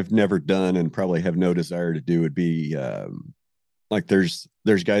one that I've never done and probably have no desire to do would be like there's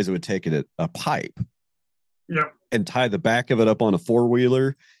guys that would take it a pipe, and tie the back of it up on a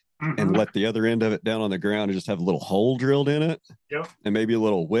four-wheeler, and let the other end of it down on the ground and just have a little hole drilled in it, and maybe a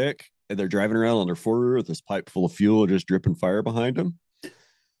little wick, and they're driving around on their four-wheeler with this pipe full of fuel, just dripping fire behind them.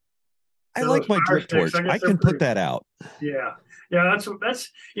 I like my drip torch. I can put that out. Yeah. That's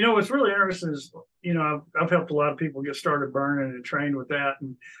what's really interesting is I've helped a lot of people get started burning and trained with that,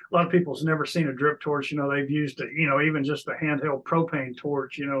 and a lot of people's never seen a drip torch. They've used even just a handheld propane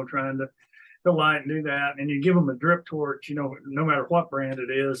torch, trying to light and do that, and you give them a drip torch, no matter what brand it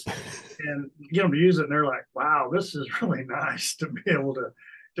is, and get them to use it, and they're like, "Wow, this is really nice to be able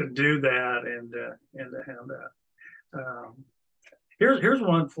to do that and to have that." Here's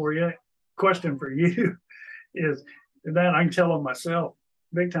one for you. Question for you is that I can tell on myself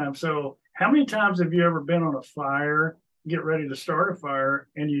big time. So how many times have you ever been on a fire, get ready to start a fire,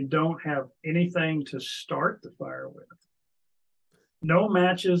 and you don't have anything to start the fire with? No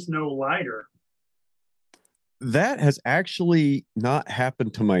matches, no lighter. That has actually not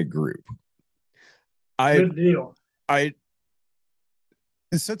happened to my group. Good deal.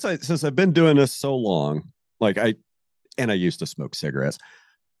 Since I've been doing this so long, I used to smoke cigarettes.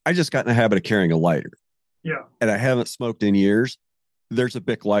 I just got in the habit of carrying a lighter. Yeah. And I haven't smoked in years. There's a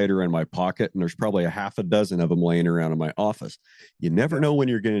Bic lighter in my pocket, and there's probably a half a dozen of them laying around in my office. You never know when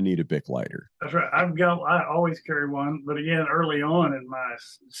you're going to need a Bic lighter. That's right. I always carry one, but again, early on in my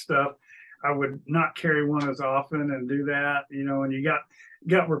stuff, I would not carry one as often and do that, and you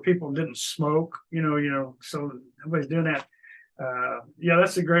got where people didn't smoke, so everybody's doing that.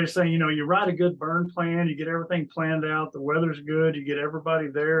 That's the greatest thing. You write a good burn plan, you get everything planned out, the weather's good, you get everybody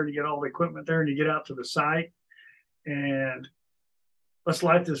there, and you get all the equipment there, and you get out to the site, and let's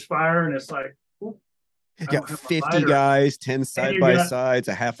light this fire. And it's like, you got 50 guys, 10 side by sides,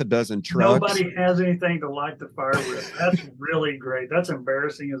 a half a dozen trucks. Nobody has anything to light the fire with. That's really great. That's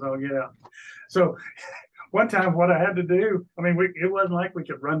embarrassing as all get out. So one time what I had to do, it wasn't like we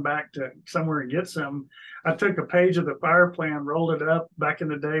could run back to somewhere and get some. I took a page of the fire plan, rolled it up back in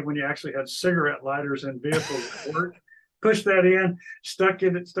the day when you actually had cigarette lighters in vehicles at work, pushed that in, stuck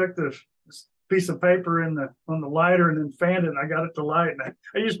the piece of paper on the lighter, and then fanned it, and I got it to light. And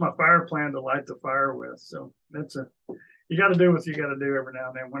I used my fire plan to light the fire with. So you got to do what you got to do every now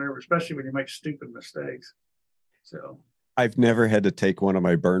and then, whenever, especially when you make stupid mistakes. So I've never had to take one of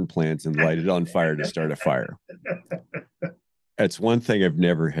my burn plans and light it on fire to start a fire. That's one thing I've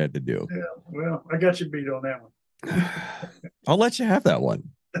never had to do. Yeah, well, I got you beat on that one. I'll let you have that one.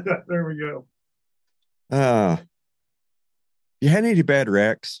 There we go. You had any bad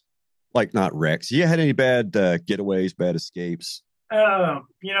wrecks? Like, not wrecks. You had any bad getaways, bad escapes? I've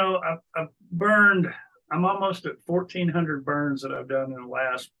burned. I'm almost at 1,400 burns that I've done in the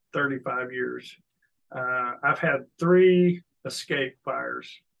last 35 years. I've had 3 escape fires,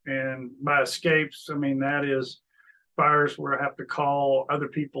 and by escapes, that is fires where I have to call other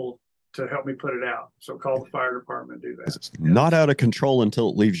people to help me put it out. So call the fire department, do that. It's not out of control until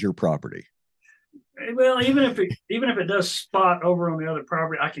it leaves your property. Well, even if it does spot over on the other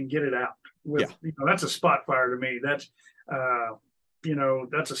property, I can get it out. That's a spot fire to me. That's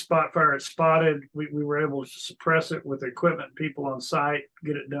that's a spot fire. It's spotted. We were able to suppress it with equipment, people on site,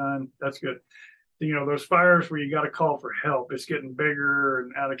 get it done. That's good. Those fires where you got to call for help, it's getting bigger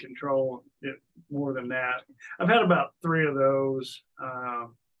and out of control. More than that, I've had about 3 of those.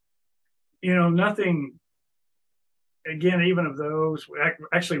 nothing, again, even of those,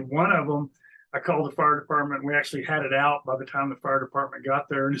 actually one of them, I called the fire department. We actually had it out by the time the fire department got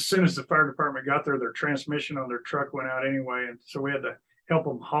there. And as soon as the fire department got there, their transmission on their truck went out anyway. And so we had to help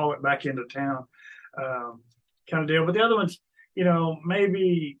them haul it back into town, kind of deal. But the other ones,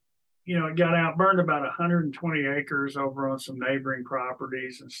 maybe, it got out, burned about 120 acres over on some neighboring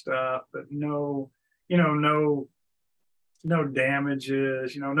properties and stuff, but no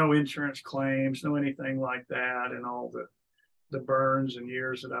damages, no insurance claims, no anything like that, and all the burns and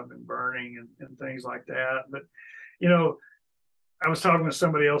years that I've been burning and things like that. But, I was talking with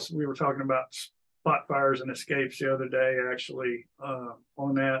somebody else. We were talking about spot fires and escapes the other day, actually,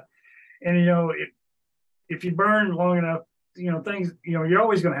 on that. And, if you burn long enough, things, you're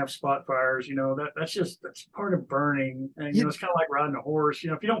always going to have spot fires, that's part of burning. And, it's kind of like riding a horse.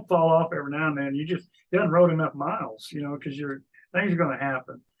 If you don't fall off every now and then, you haven't rode enough miles, because things are going to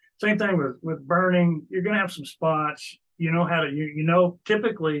happen. Same thing with burning. You're going to have some spots.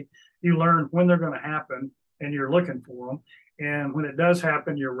 Typically you learn when they're going to happen and you're looking for them. And when it does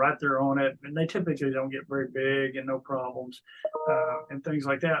happen, you're right there on it. And they typically don't get very big and no problems, and things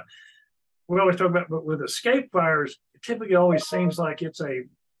like that. We always talk about, but with escape fires, it typically always seems like it's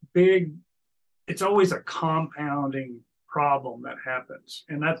always a compounding problem that happens.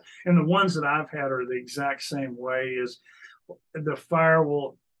 And the ones that I've had are the exact same way. Is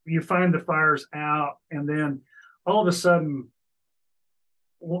you find the fires out, and then all of a sudden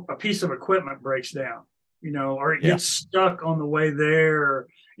a piece of equipment breaks down, or it gets stuck on the way there,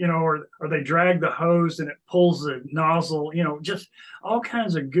 or they drag the hose and it pulls the nozzle, just all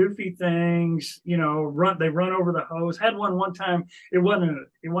kinds of goofy things, they run over the hose. Had one time, it wasn't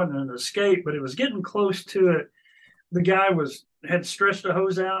an escape, but it was getting close to it. The guy had stretched the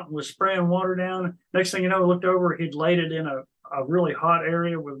hose out and was spraying water down. Next thing you know, looked over, he'd laid it in a really hot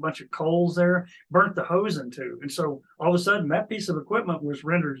area with a bunch of coals there, burnt the hose in two. And so all of a sudden that piece of equipment was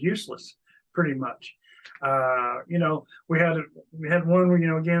rendered useless pretty much. We had one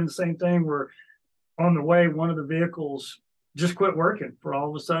where, again, the same thing, where on the way, one of the vehicles just quit working. For all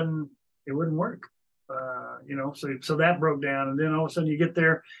of a sudden it wouldn't work. So that broke down. And then all of a sudden you get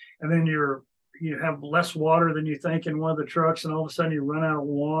there, and then you have less water than you think in one of the trucks, and all of a sudden you run out of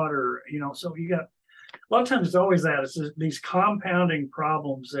water, so you got, a lot of times it's always that. It's just these compounding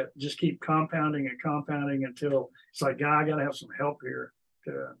problems that just keep compounding and compounding until it's like, God, I got to have some help here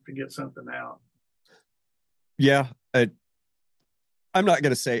to get something out. Yeah. I'm not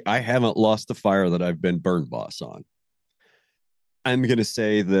going to say I haven't lost a fire that I've been burned boss on. I'm going to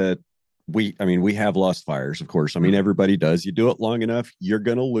say that we have lost fires, of course. Everybody does. You do it long enough, you're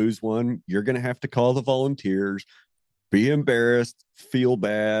going to lose one. You're going to have to call the volunteers, be embarrassed, feel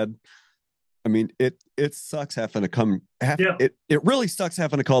bad. It sucks having to come. It really sucks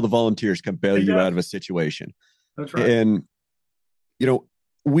having to call the volunteers, come bail you out of a situation. That's right. And,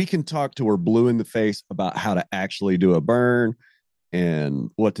 we can talk till we're blue in the face about how to actually do a burn and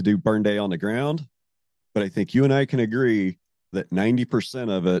what to do burn day on the ground. But I think you and I can agree that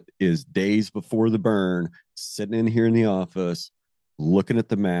 90% of it is days before the burn, sitting in here in the office, looking at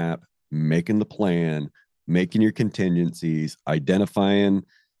the map, making the plan, making your contingencies, identifying,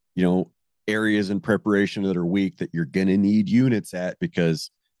 areas in preparation that are weak that you're going to need units at, because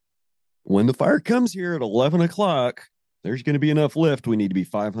when the fire comes here at 11 o'clock, there's going to be enough lift. We need to be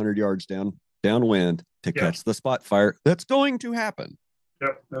 500 yards downwind to catch the spot fire. That's going to happen.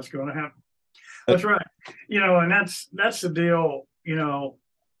 Yep, that's going to happen. That's right. And that's the deal.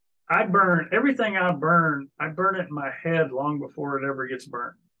 I burn everything I burn it in my head long before it ever gets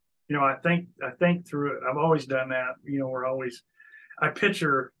burned. I think through it. I've always done that. I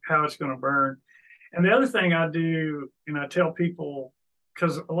picture how it's going to burn. And the other thing I do, and I tell people,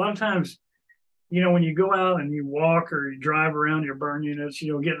 because a lot of times, when you go out and you walk or you drive around your burn units,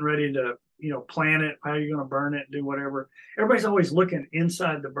 getting ready to, plan it, how you're going to burn it, do whatever. Everybody's always looking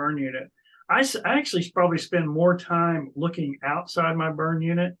inside the burn unit. I actually probably spend more time looking outside my burn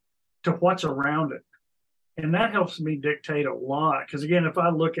unit to what's around it. And that helps me dictate a lot. Because again, if I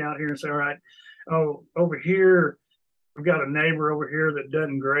look out here and say, all right, over here, I've got a neighbor over here that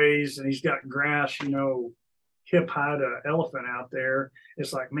doesn't graze, and he's got grass, hip high to elephant out there.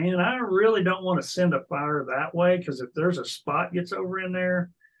 It's like, man, I really don't want to send a fire that way, because if there's a spot gets over in there,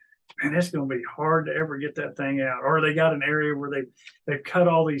 man, it's going to be hard to ever get that thing out. Or they got an area where they've cut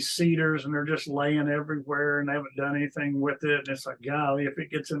all these cedars and they're just laying everywhere and they haven't done anything with it. And it's like, golly, if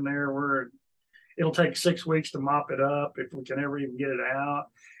it gets in there, it'll take 6 weeks to mop it up if we can ever even get it out.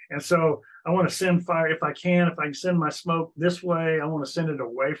 And so I want to send fire if I can send my smoke this way, I want to send it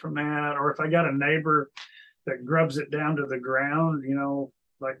away from that. Or if I got a neighbor that grubs it down to the ground,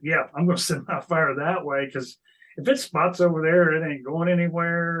 like, yeah, I'm going to send my fire that way, because if it spots over there, it ain't going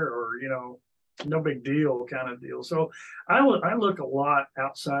anywhere, or no big deal kind of deal. So I look a lot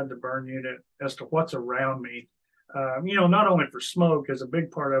outside the burn unit as to what's around me. Not only for smoke as a big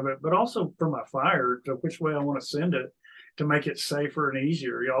part of it, but also for my fire, to which way I want to send it to make it safer and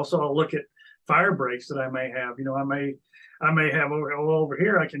easier. Also, I'll look at fire breaks that I may have. I may have over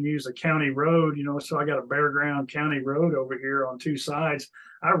here, I can use a county road, so I got a bare ground county road over here on two sides.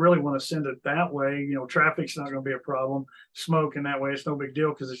 I really want to send it that way. Traffic's not going to be a problem. Smoke in that way, it's no big deal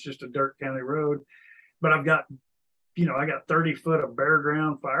because it's just a dirt county road. But I got 30 foot of bare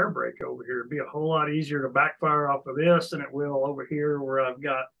ground fire break over here. It'd be a whole lot easier to backfire off of this than it will over here where I've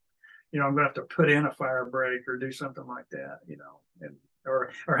got, I'm gonna have to put in a fire break or do something like that, and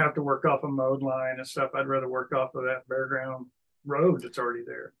or have to work off a mowed line and stuff. I'd rather work off of that bare ground road that's already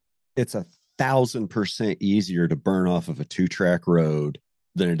there. It's 1,000% easier to burn off of a 2-track road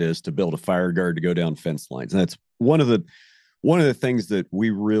than it is to build a fire guard to go down fence lines. And that's one of the things that we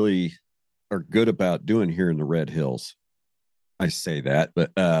really are good about doing here in the Red Hills. I say that,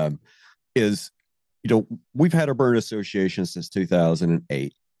 but is we've had a burn association since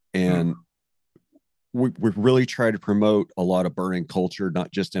 2008, and we really try to promote a lot of burning culture,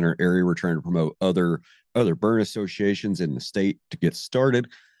 not just in our area. We're trying to promote other burn associations in the state to get started.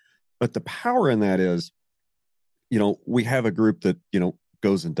 But the power in that is, we have a group that,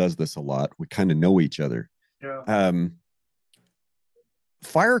 goes and does this a lot. We kind of know each other. Yeah.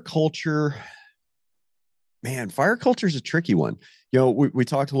 Fire culture is a tricky one. We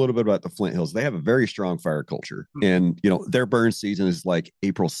talked a little bit about the Flint Hills. They have a very strong fire culture, and their burn season is like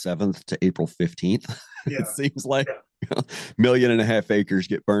April 7th to April 15th. Yeah. It seems like 1.5 million acres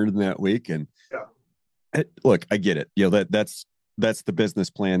get burned in that week. And look, I get it. That's the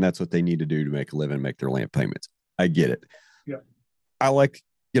business plan. That's what they need to do to make a living, make their land payments. I get it. Yeah. I like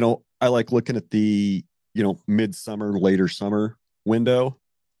looking at the midsummer, later summer window.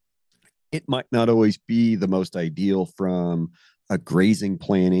 It might not always be the most ideal from a grazing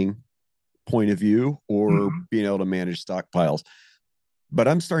planning point of view or being able to manage stockpiles. But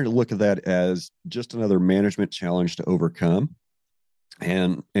I'm starting to look at that as just another management challenge to overcome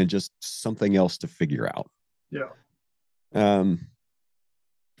and just something else to figure out. Yeah. The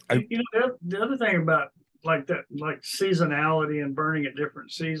other thing about like seasonality and burning at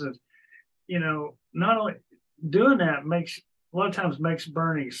different seasons, not only doing that a lot of times makes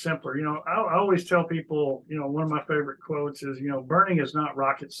burning simpler. I always tell people, one of my favorite quotes is, burning is not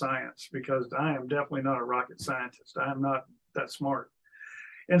rocket science, because I am definitely not a rocket scientist. I am not that smart.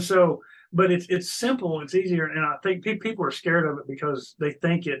 And so, but it's simple, it's easier. And I think people are scared of it because they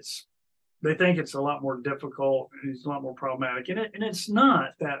think it's a lot more difficult and it's a lot more problematic. And it's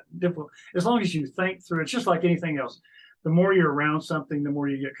not that difficult. As long as you think through, it's just like anything else. The more you're around something, the more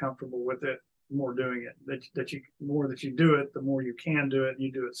you get comfortable with it. More doing it, the more that you do it, the more you can do it, and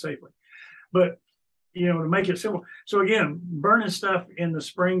you do it safely. But to make it simple, so again, burning stuff in the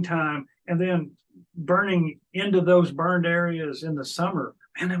springtime and then burning into those burned areas in the summer,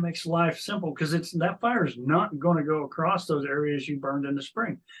 man, that makes life simple, because that fire is not going to go across those areas you burned in the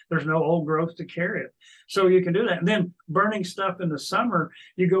spring. There's no old growth to carry it, so you can do that. And then burning stuff in the summer,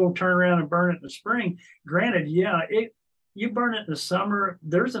 you go turn around and burn it in the spring. Granted, you burn it in the summer,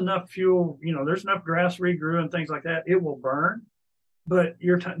 there's enough fuel, there's enough grass regrew and things like that. It will burn, but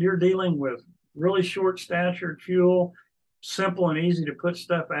you're dealing with really short statured fuel, simple and easy to put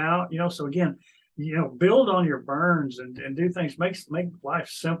stuff out, so again, build on your burns and do things, make life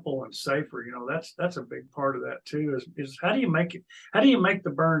simple and safer. That's a big part of that too, is how do you make the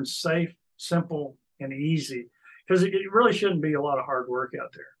burns safe, simple, and easy? Because it really shouldn't be a lot of hard work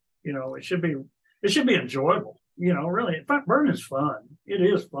out there. It should be enjoyable. Really, in fact, burning is fun. It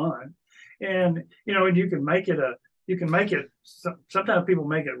is fun. And, you can make it, sometimes people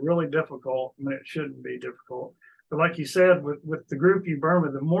make it really difficult when it shouldn't be difficult. But like you said, with the group you burn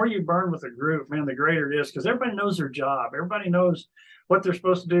with, the more you burn with a group, man, the greater it is, because everybody knows their job. Everybody knows what they're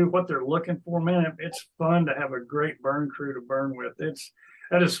supposed to do, what they're looking for. Man, it's fun to have a great burn crew to burn with.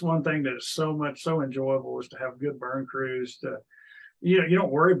 That is one thing that is so enjoyable, is to have good burn crews. You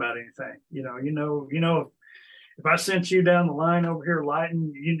don't worry about anything. If I sent you down the line over here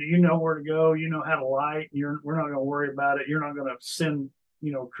lighting, you know where to go, how to light. We're not going to worry about it. You're not going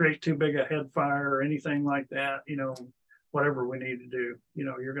to create too big a head fire or anything like that. Whatever we need to do,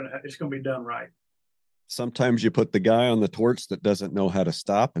 it's going to be done right. Sometimes you put the guy on the torch that doesn't know how to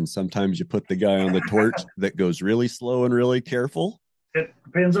stop, and sometimes you put the guy on the torch that goes really slow and really careful. It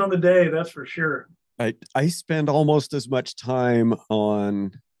depends on the day, that's for sure. I spend almost as much time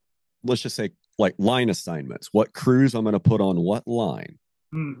on, let's just say, like line assignments, what crews I'm going to put on what line.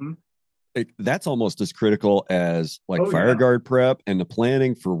 Mm-hmm. That's almost as critical as like Oh fire yeah. guard prep, and the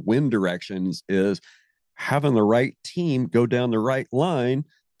planning for wind directions is having the right team go down the right line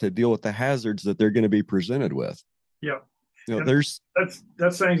to deal with the hazards that they're going to be presented with. Yeah. And There's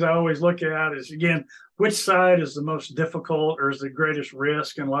that's things I always look at is, again, which side is the most difficult or is the greatest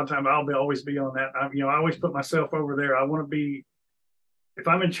risk. And a lot of times always be on that. I always put myself over there. I want to be, if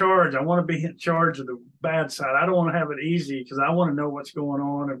I'm in charge, I want to be in charge of the bad side. I don't want to have it easy because I want to know what's going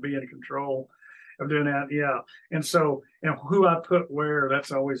on and be in control of doing that. Yeah. And so, and who I put where,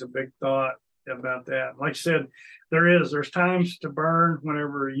 that's always a big thought about that. Like I said, there's times to burn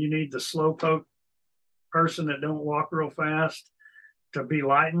whenever you need the slow poke person that don't walk real fast to be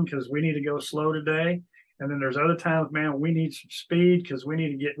lightened because we need to go slow today. And then there's other times, man, we need some speed because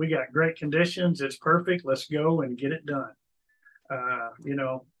we got great conditions. It's perfect. Let's go and get it done.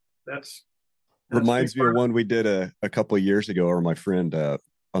 That's reminds me of one we did a couple of years ago, or my friend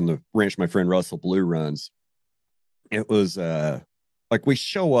on the ranch, my friend Russell Blue runs. It was like we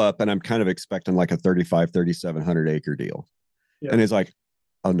show up and I'm kind of expecting like a 3,700 acre deal. Yeah. And he's like,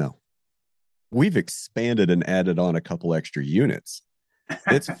 oh no, we've expanded and added on a couple extra units.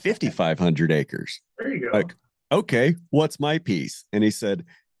 It's 5,500 acres. There you go. Like, okay, what's my piece? And he said,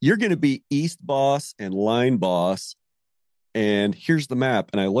 you're going to be east boss and line boss. And here's the map.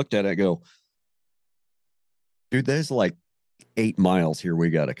 And I looked at it, I go, dude, there's like 8 miles here we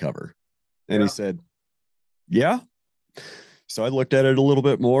got to cover. And he said, yeah. So I looked at it a little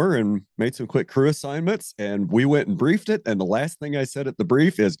bit more and made some quick crew assignments, and we went and briefed it. And the last thing I said at the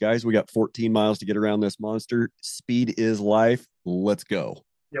brief is, guys, we got 14 miles to get around this monster. Speed is life. Let's go.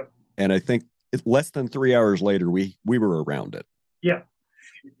 Yep. And I think less than 3 hours later, we were around it. Yeah.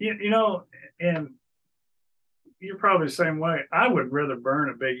 And you're probably the same way. I would rather burn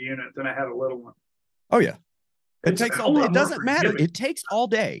a big unit than I had a little one. Oh yeah. It doesn't matter. It takes all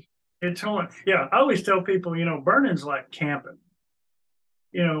day. I always tell people, burning's like camping.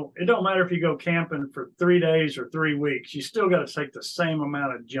 It don't matter if you go camping for 3 days or 3 weeks, you still got to take the same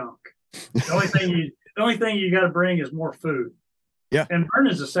amount of junk. The only thing you got to bring is more food. Yeah. And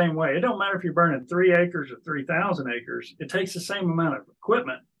burning's the same way. It don't matter if you're burning 3 acres or 3,000 acres. It takes the same amount of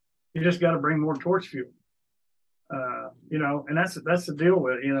equipment. You just got to bring more torch fuel. And that's the deal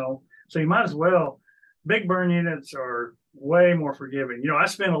with it, So you might as well. Big burn units are way more forgiving. I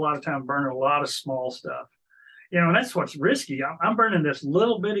spend a lot of time burning a lot of small stuff, and that's what's risky. I'm burning this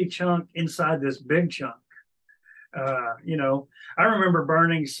little bitty chunk inside this big chunk. I remember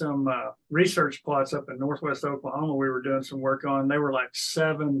burning some research plots up in Northwest Oklahoma we were doing some work on. They were like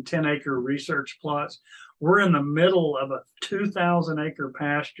 7-10 acre research plots. We're in the middle of a 2,000 acre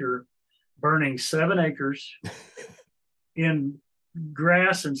pasture, burning 7 acres in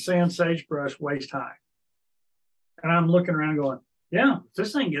grass and sand sagebrush waist high. And I'm looking around going, yeah, if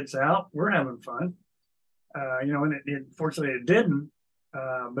this thing gets out, we're having fun. And fortunately it didn't.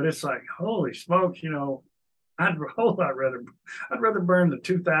 But it's like, holy smokes, I'd rather burn the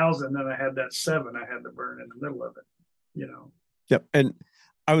 2,000 than I had that 7 I had to burn in the middle of it, Yep. And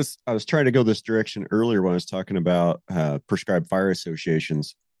I was trying to go this direction earlier when I was talking about prescribed fire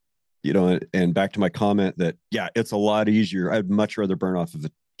associations, and back to my comment that, yeah, it's a lot easier. I'd much rather burn off of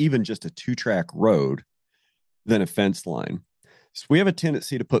even just a 2-track road than a fence line. So we have a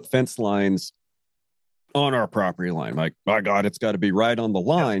tendency to put fence lines on our property line. Like, my God, it's got to be right on the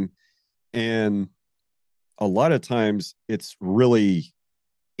line. Yeah. And a lot of times it's really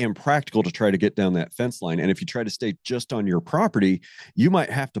impractical to try to get down that fence line. And if you try to stay just on your property, you might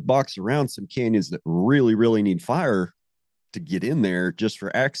have to box around some canyons that really, really need fire to get in there just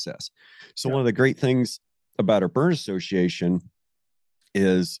for access. So one of the great things about our burn association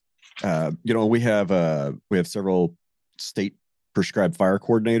is, we have several state prescribed fire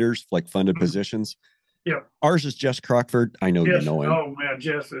coordinators, like funded positions. Yeah. Ours is Jess Crockford. I know Jess, you know him. Oh man,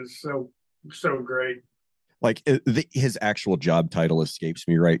 Jess is so great. Like his actual job title escapes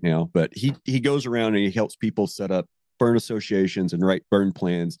me right now, but he goes around and he helps people set up burn associations and write burn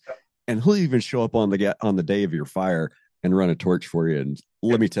plans. And he'll even show up on the day of your fire and run a torch for you. And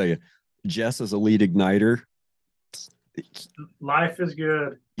let me tell you, Jess is a lead igniter. Life is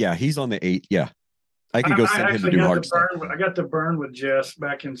good. Yeah, he's on the 8. Yeah. I could go send him to do hard stuff. I got to burn with Jess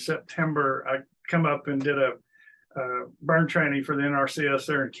back in September. I come up and did a burn training for the NRCS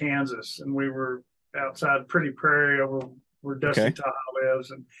there in Kansas. And we were outside Pretty Prairie over where Dusty Taha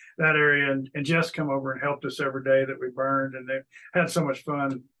lives and that area. And Jess come over and helped us every day that we burned. And they had so much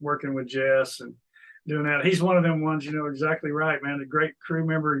fun working with Jess and doing that. He's one of them ones, exactly right, man. A great crew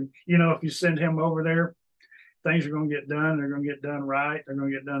member. If you send him over there, things are going to get done. They're going to get done right. They're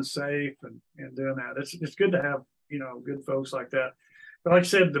going to get done safe and doing that. It's good to have, good folks like that. But like I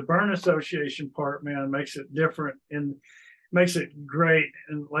said, the burn association part, man, makes it different and makes it great.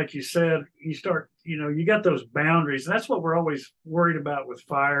 And like you said, you start, you got those boundaries. And that's what we're always worried about with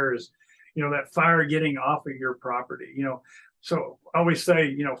fire is, that fire getting off of your property, So I always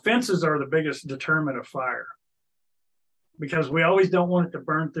say, fences are the biggest deterrent of fire because we always don't want it to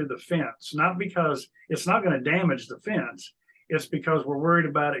burn through the fence, not because it's not going to damage the fence. It's because we're worried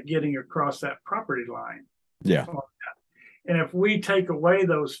about it getting across that property line. Yeah. And if we take away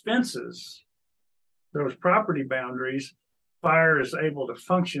those fences, those property boundaries, fire is able to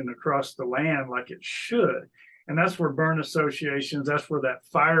function across the land like it should. And that's where burn associations, that's where that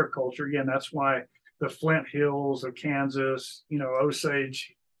fire culture, again, that's why the Flint Hills of Kansas,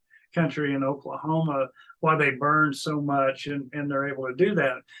 Osage country in Oklahoma, why they burn so much and they're able to do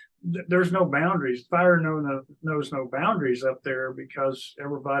that. There's no boundaries. Fire knows no boundaries up there because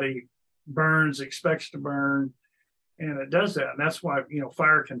everybody burns, expects to burn, and it does that. And that's why,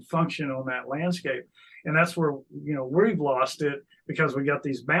 fire can function on that landscape. And that's where, we've lost it because we got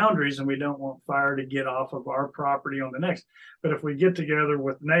these boundaries and we don't want fire to get off of our property on the next. But if we get together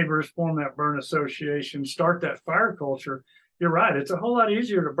with neighbors, form that burn association, start that fire culture, you're right. It's a whole lot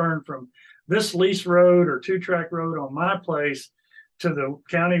easier to burn from this lease road or 2-track road on my place to the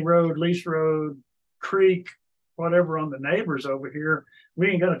county road, lease road, creek, whatever on the neighbors over here. We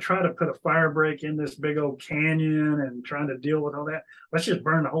ain't got to try to put a fire break in this big old canyon and trying to deal with all that. Let's just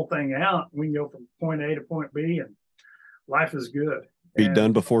burn the whole thing out. We can go from point A to point B and life is good. Be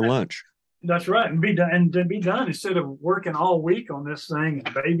done before lunch. That's right. And be done, and to be done instead of working all week on this thing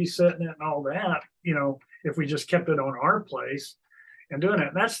and babysitting it and all that, if we just kept it on our place and doing it.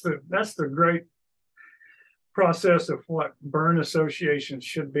 And that's the great process of what burn associations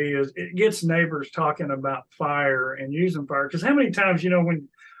should be is it gets neighbors talking about fire and using fire. Because how many times, when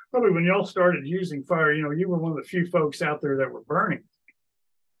y'all started using fire, you were one of the few folks out there that were burning.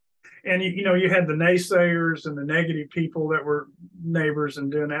 And, you had the naysayers and the negative people that were neighbors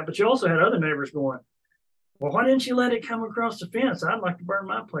and doing that. But you also had other neighbors going, well, why didn't you let it come across the fence? I'd like to burn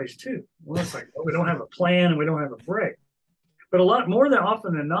my place too. Well, it's like, well, we don't have a plan and we don't have a break. But a lot more than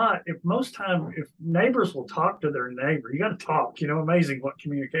often than not, if neighbors will talk to their neighbor, you got to talk, amazing what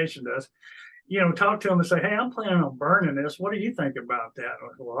communication does. Talk to them and say, hey, I'm planning on burning this. What do you think about that?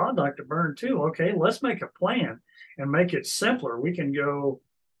 Well, I'd like to burn too. Okay, let's make a plan and make it simpler. We can go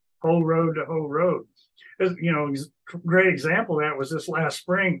whole road to whole road. Great example of that was this last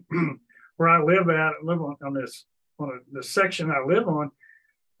spring where I live on the section I live on.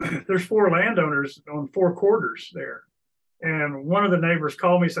 There's 4 landowners on 4 quarters there. And one of the neighbors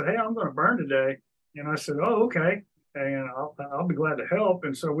called me and said, hey, I'm going to burn today. And I said, oh, okay. And I'll be glad to help.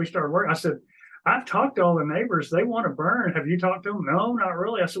 And so we started working. I said, I've talked to all the neighbors. They want to burn. Have you talked to them? No, not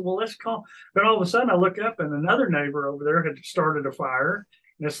really. I said, well, let's call. But all of a sudden I look up and another neighbor over there had started a fire.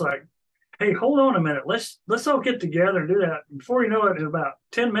 And it's like, hey, hold on a minute. Let's all get together and do that. And before you know it, in about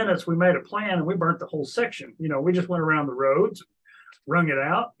 10 minutes, we made a plan and we burnt the whole section. We just went around the roads, wrung it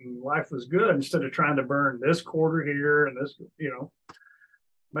out, and life was good instead of trying to burn this quarter here and this,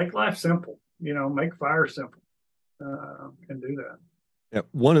 make life simple, make fire simple and do that. Yeah.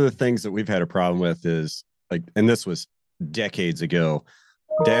 One of the things that we've had a problem with is and this was decades ago,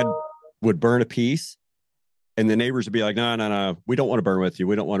 Dad would burn a piece and the neighbors would be like, no, we don't want to burn with you.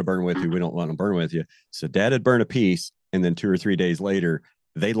 We don't want to burn with you. We don't want to burn with you. So Dad would burn a piece. And then 2 or 3 days later,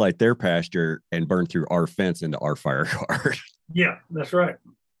 they light their pasture and burn through our fence into our fire guard. Yeah, that's right.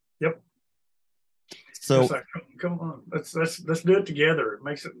 Yep. So like, come on, let's do it together. It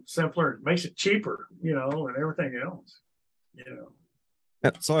makes it simpler, it makes it cheaper, and everything else.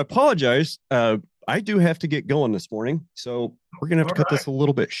 So I apologize. I do have to get going this morning, so we're gonna have to cut this a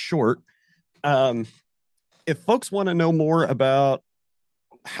little bit short. If folks want to know more about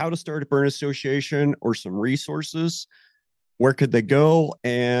how to start a burn association or some resources, where could they go,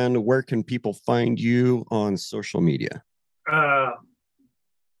 and where can people find you on social media?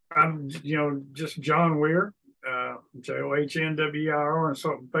 I'm, just John Weir, JOHNWIR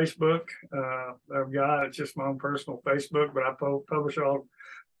on Facebook. I've got, it's just my own personal Facebook, but I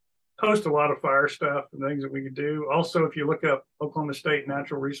post a lot of fire stuff and things that we can do. Also, if you look up Oklahoma State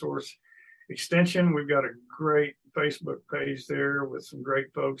Natural Resource Extension, we've got a great Facebook page there with some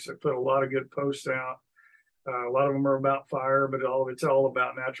great folks that put a lot of good posts out. A lot of them are about fire, but it's all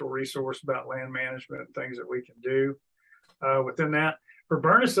about natural resource, about land management, things that we can do. Within that, for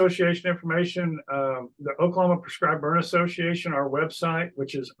burn association information, the Oklahoma Prescribed Burn Association, our website,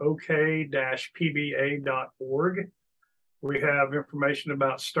 which is ok-pba.org. We have information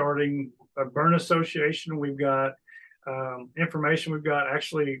about starting a burn association. We've got information. We've got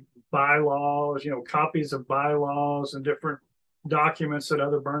actually bylaws, copies of bylaws and different documents that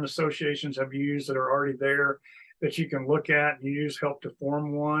other burn associations have used that are already there that you can look at and use, help to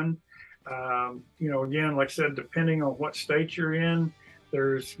form one. Again, like I said, depending on what state you're in,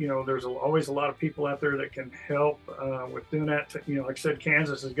 there's always a lot of people out there that can help with doing that. Like I said,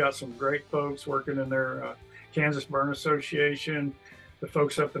 Kansas has got some great folks working in their Kansas Burn Association. The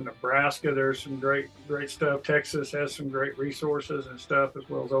folks up in Nebraska, there's some great stuff. Texas has some great resources and stuff, as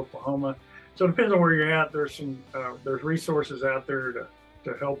well as Oklahoma. So it depends on where you're at. There's resources out there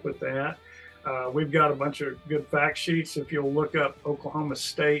to help with that. We've got a bunch of good fact sheets. If you'll look up Oklahoma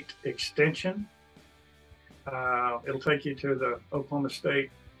State Extension, it'll take you to the Oklahoma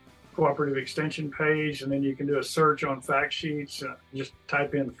State Cooperative Extension page, and then you can do a search on fact sheets. Just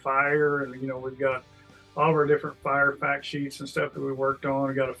type in fire, and we've got all of our different fire fact sheets and stuff that we worked on.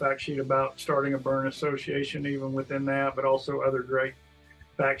 We got a fact sheet about starting a burn association, even within that, but also other great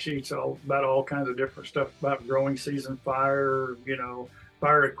fact sheets about all kinds of different stuff about growing season fire,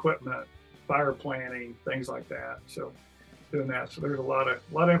 fire equipment, fire planning, things like that. So doing that. So there's a lot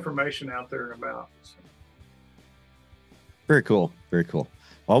of information out there and about. So. Very cool. Very cool.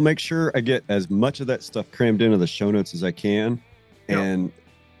 I'll make sure I get as much of that stuff crammed into the show notes as I can. Yep. And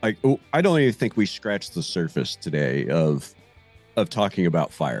I don't even think we scratched the surface today of talking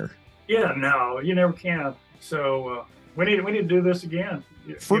about fire. Yeah, no, you never can. So we need to do this again.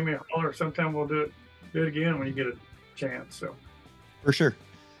 Give me a holler. Sometime we'll do it again when you get a chance. So for sure.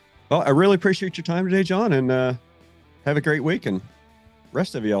 Well, I really appreciate your time today, John, and have a great week. And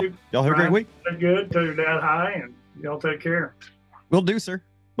rest of y'all have a great week. Good. Tell your dad hi, and y'all take care. Will do, sir.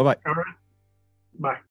 Bye-bye. All right. Bye.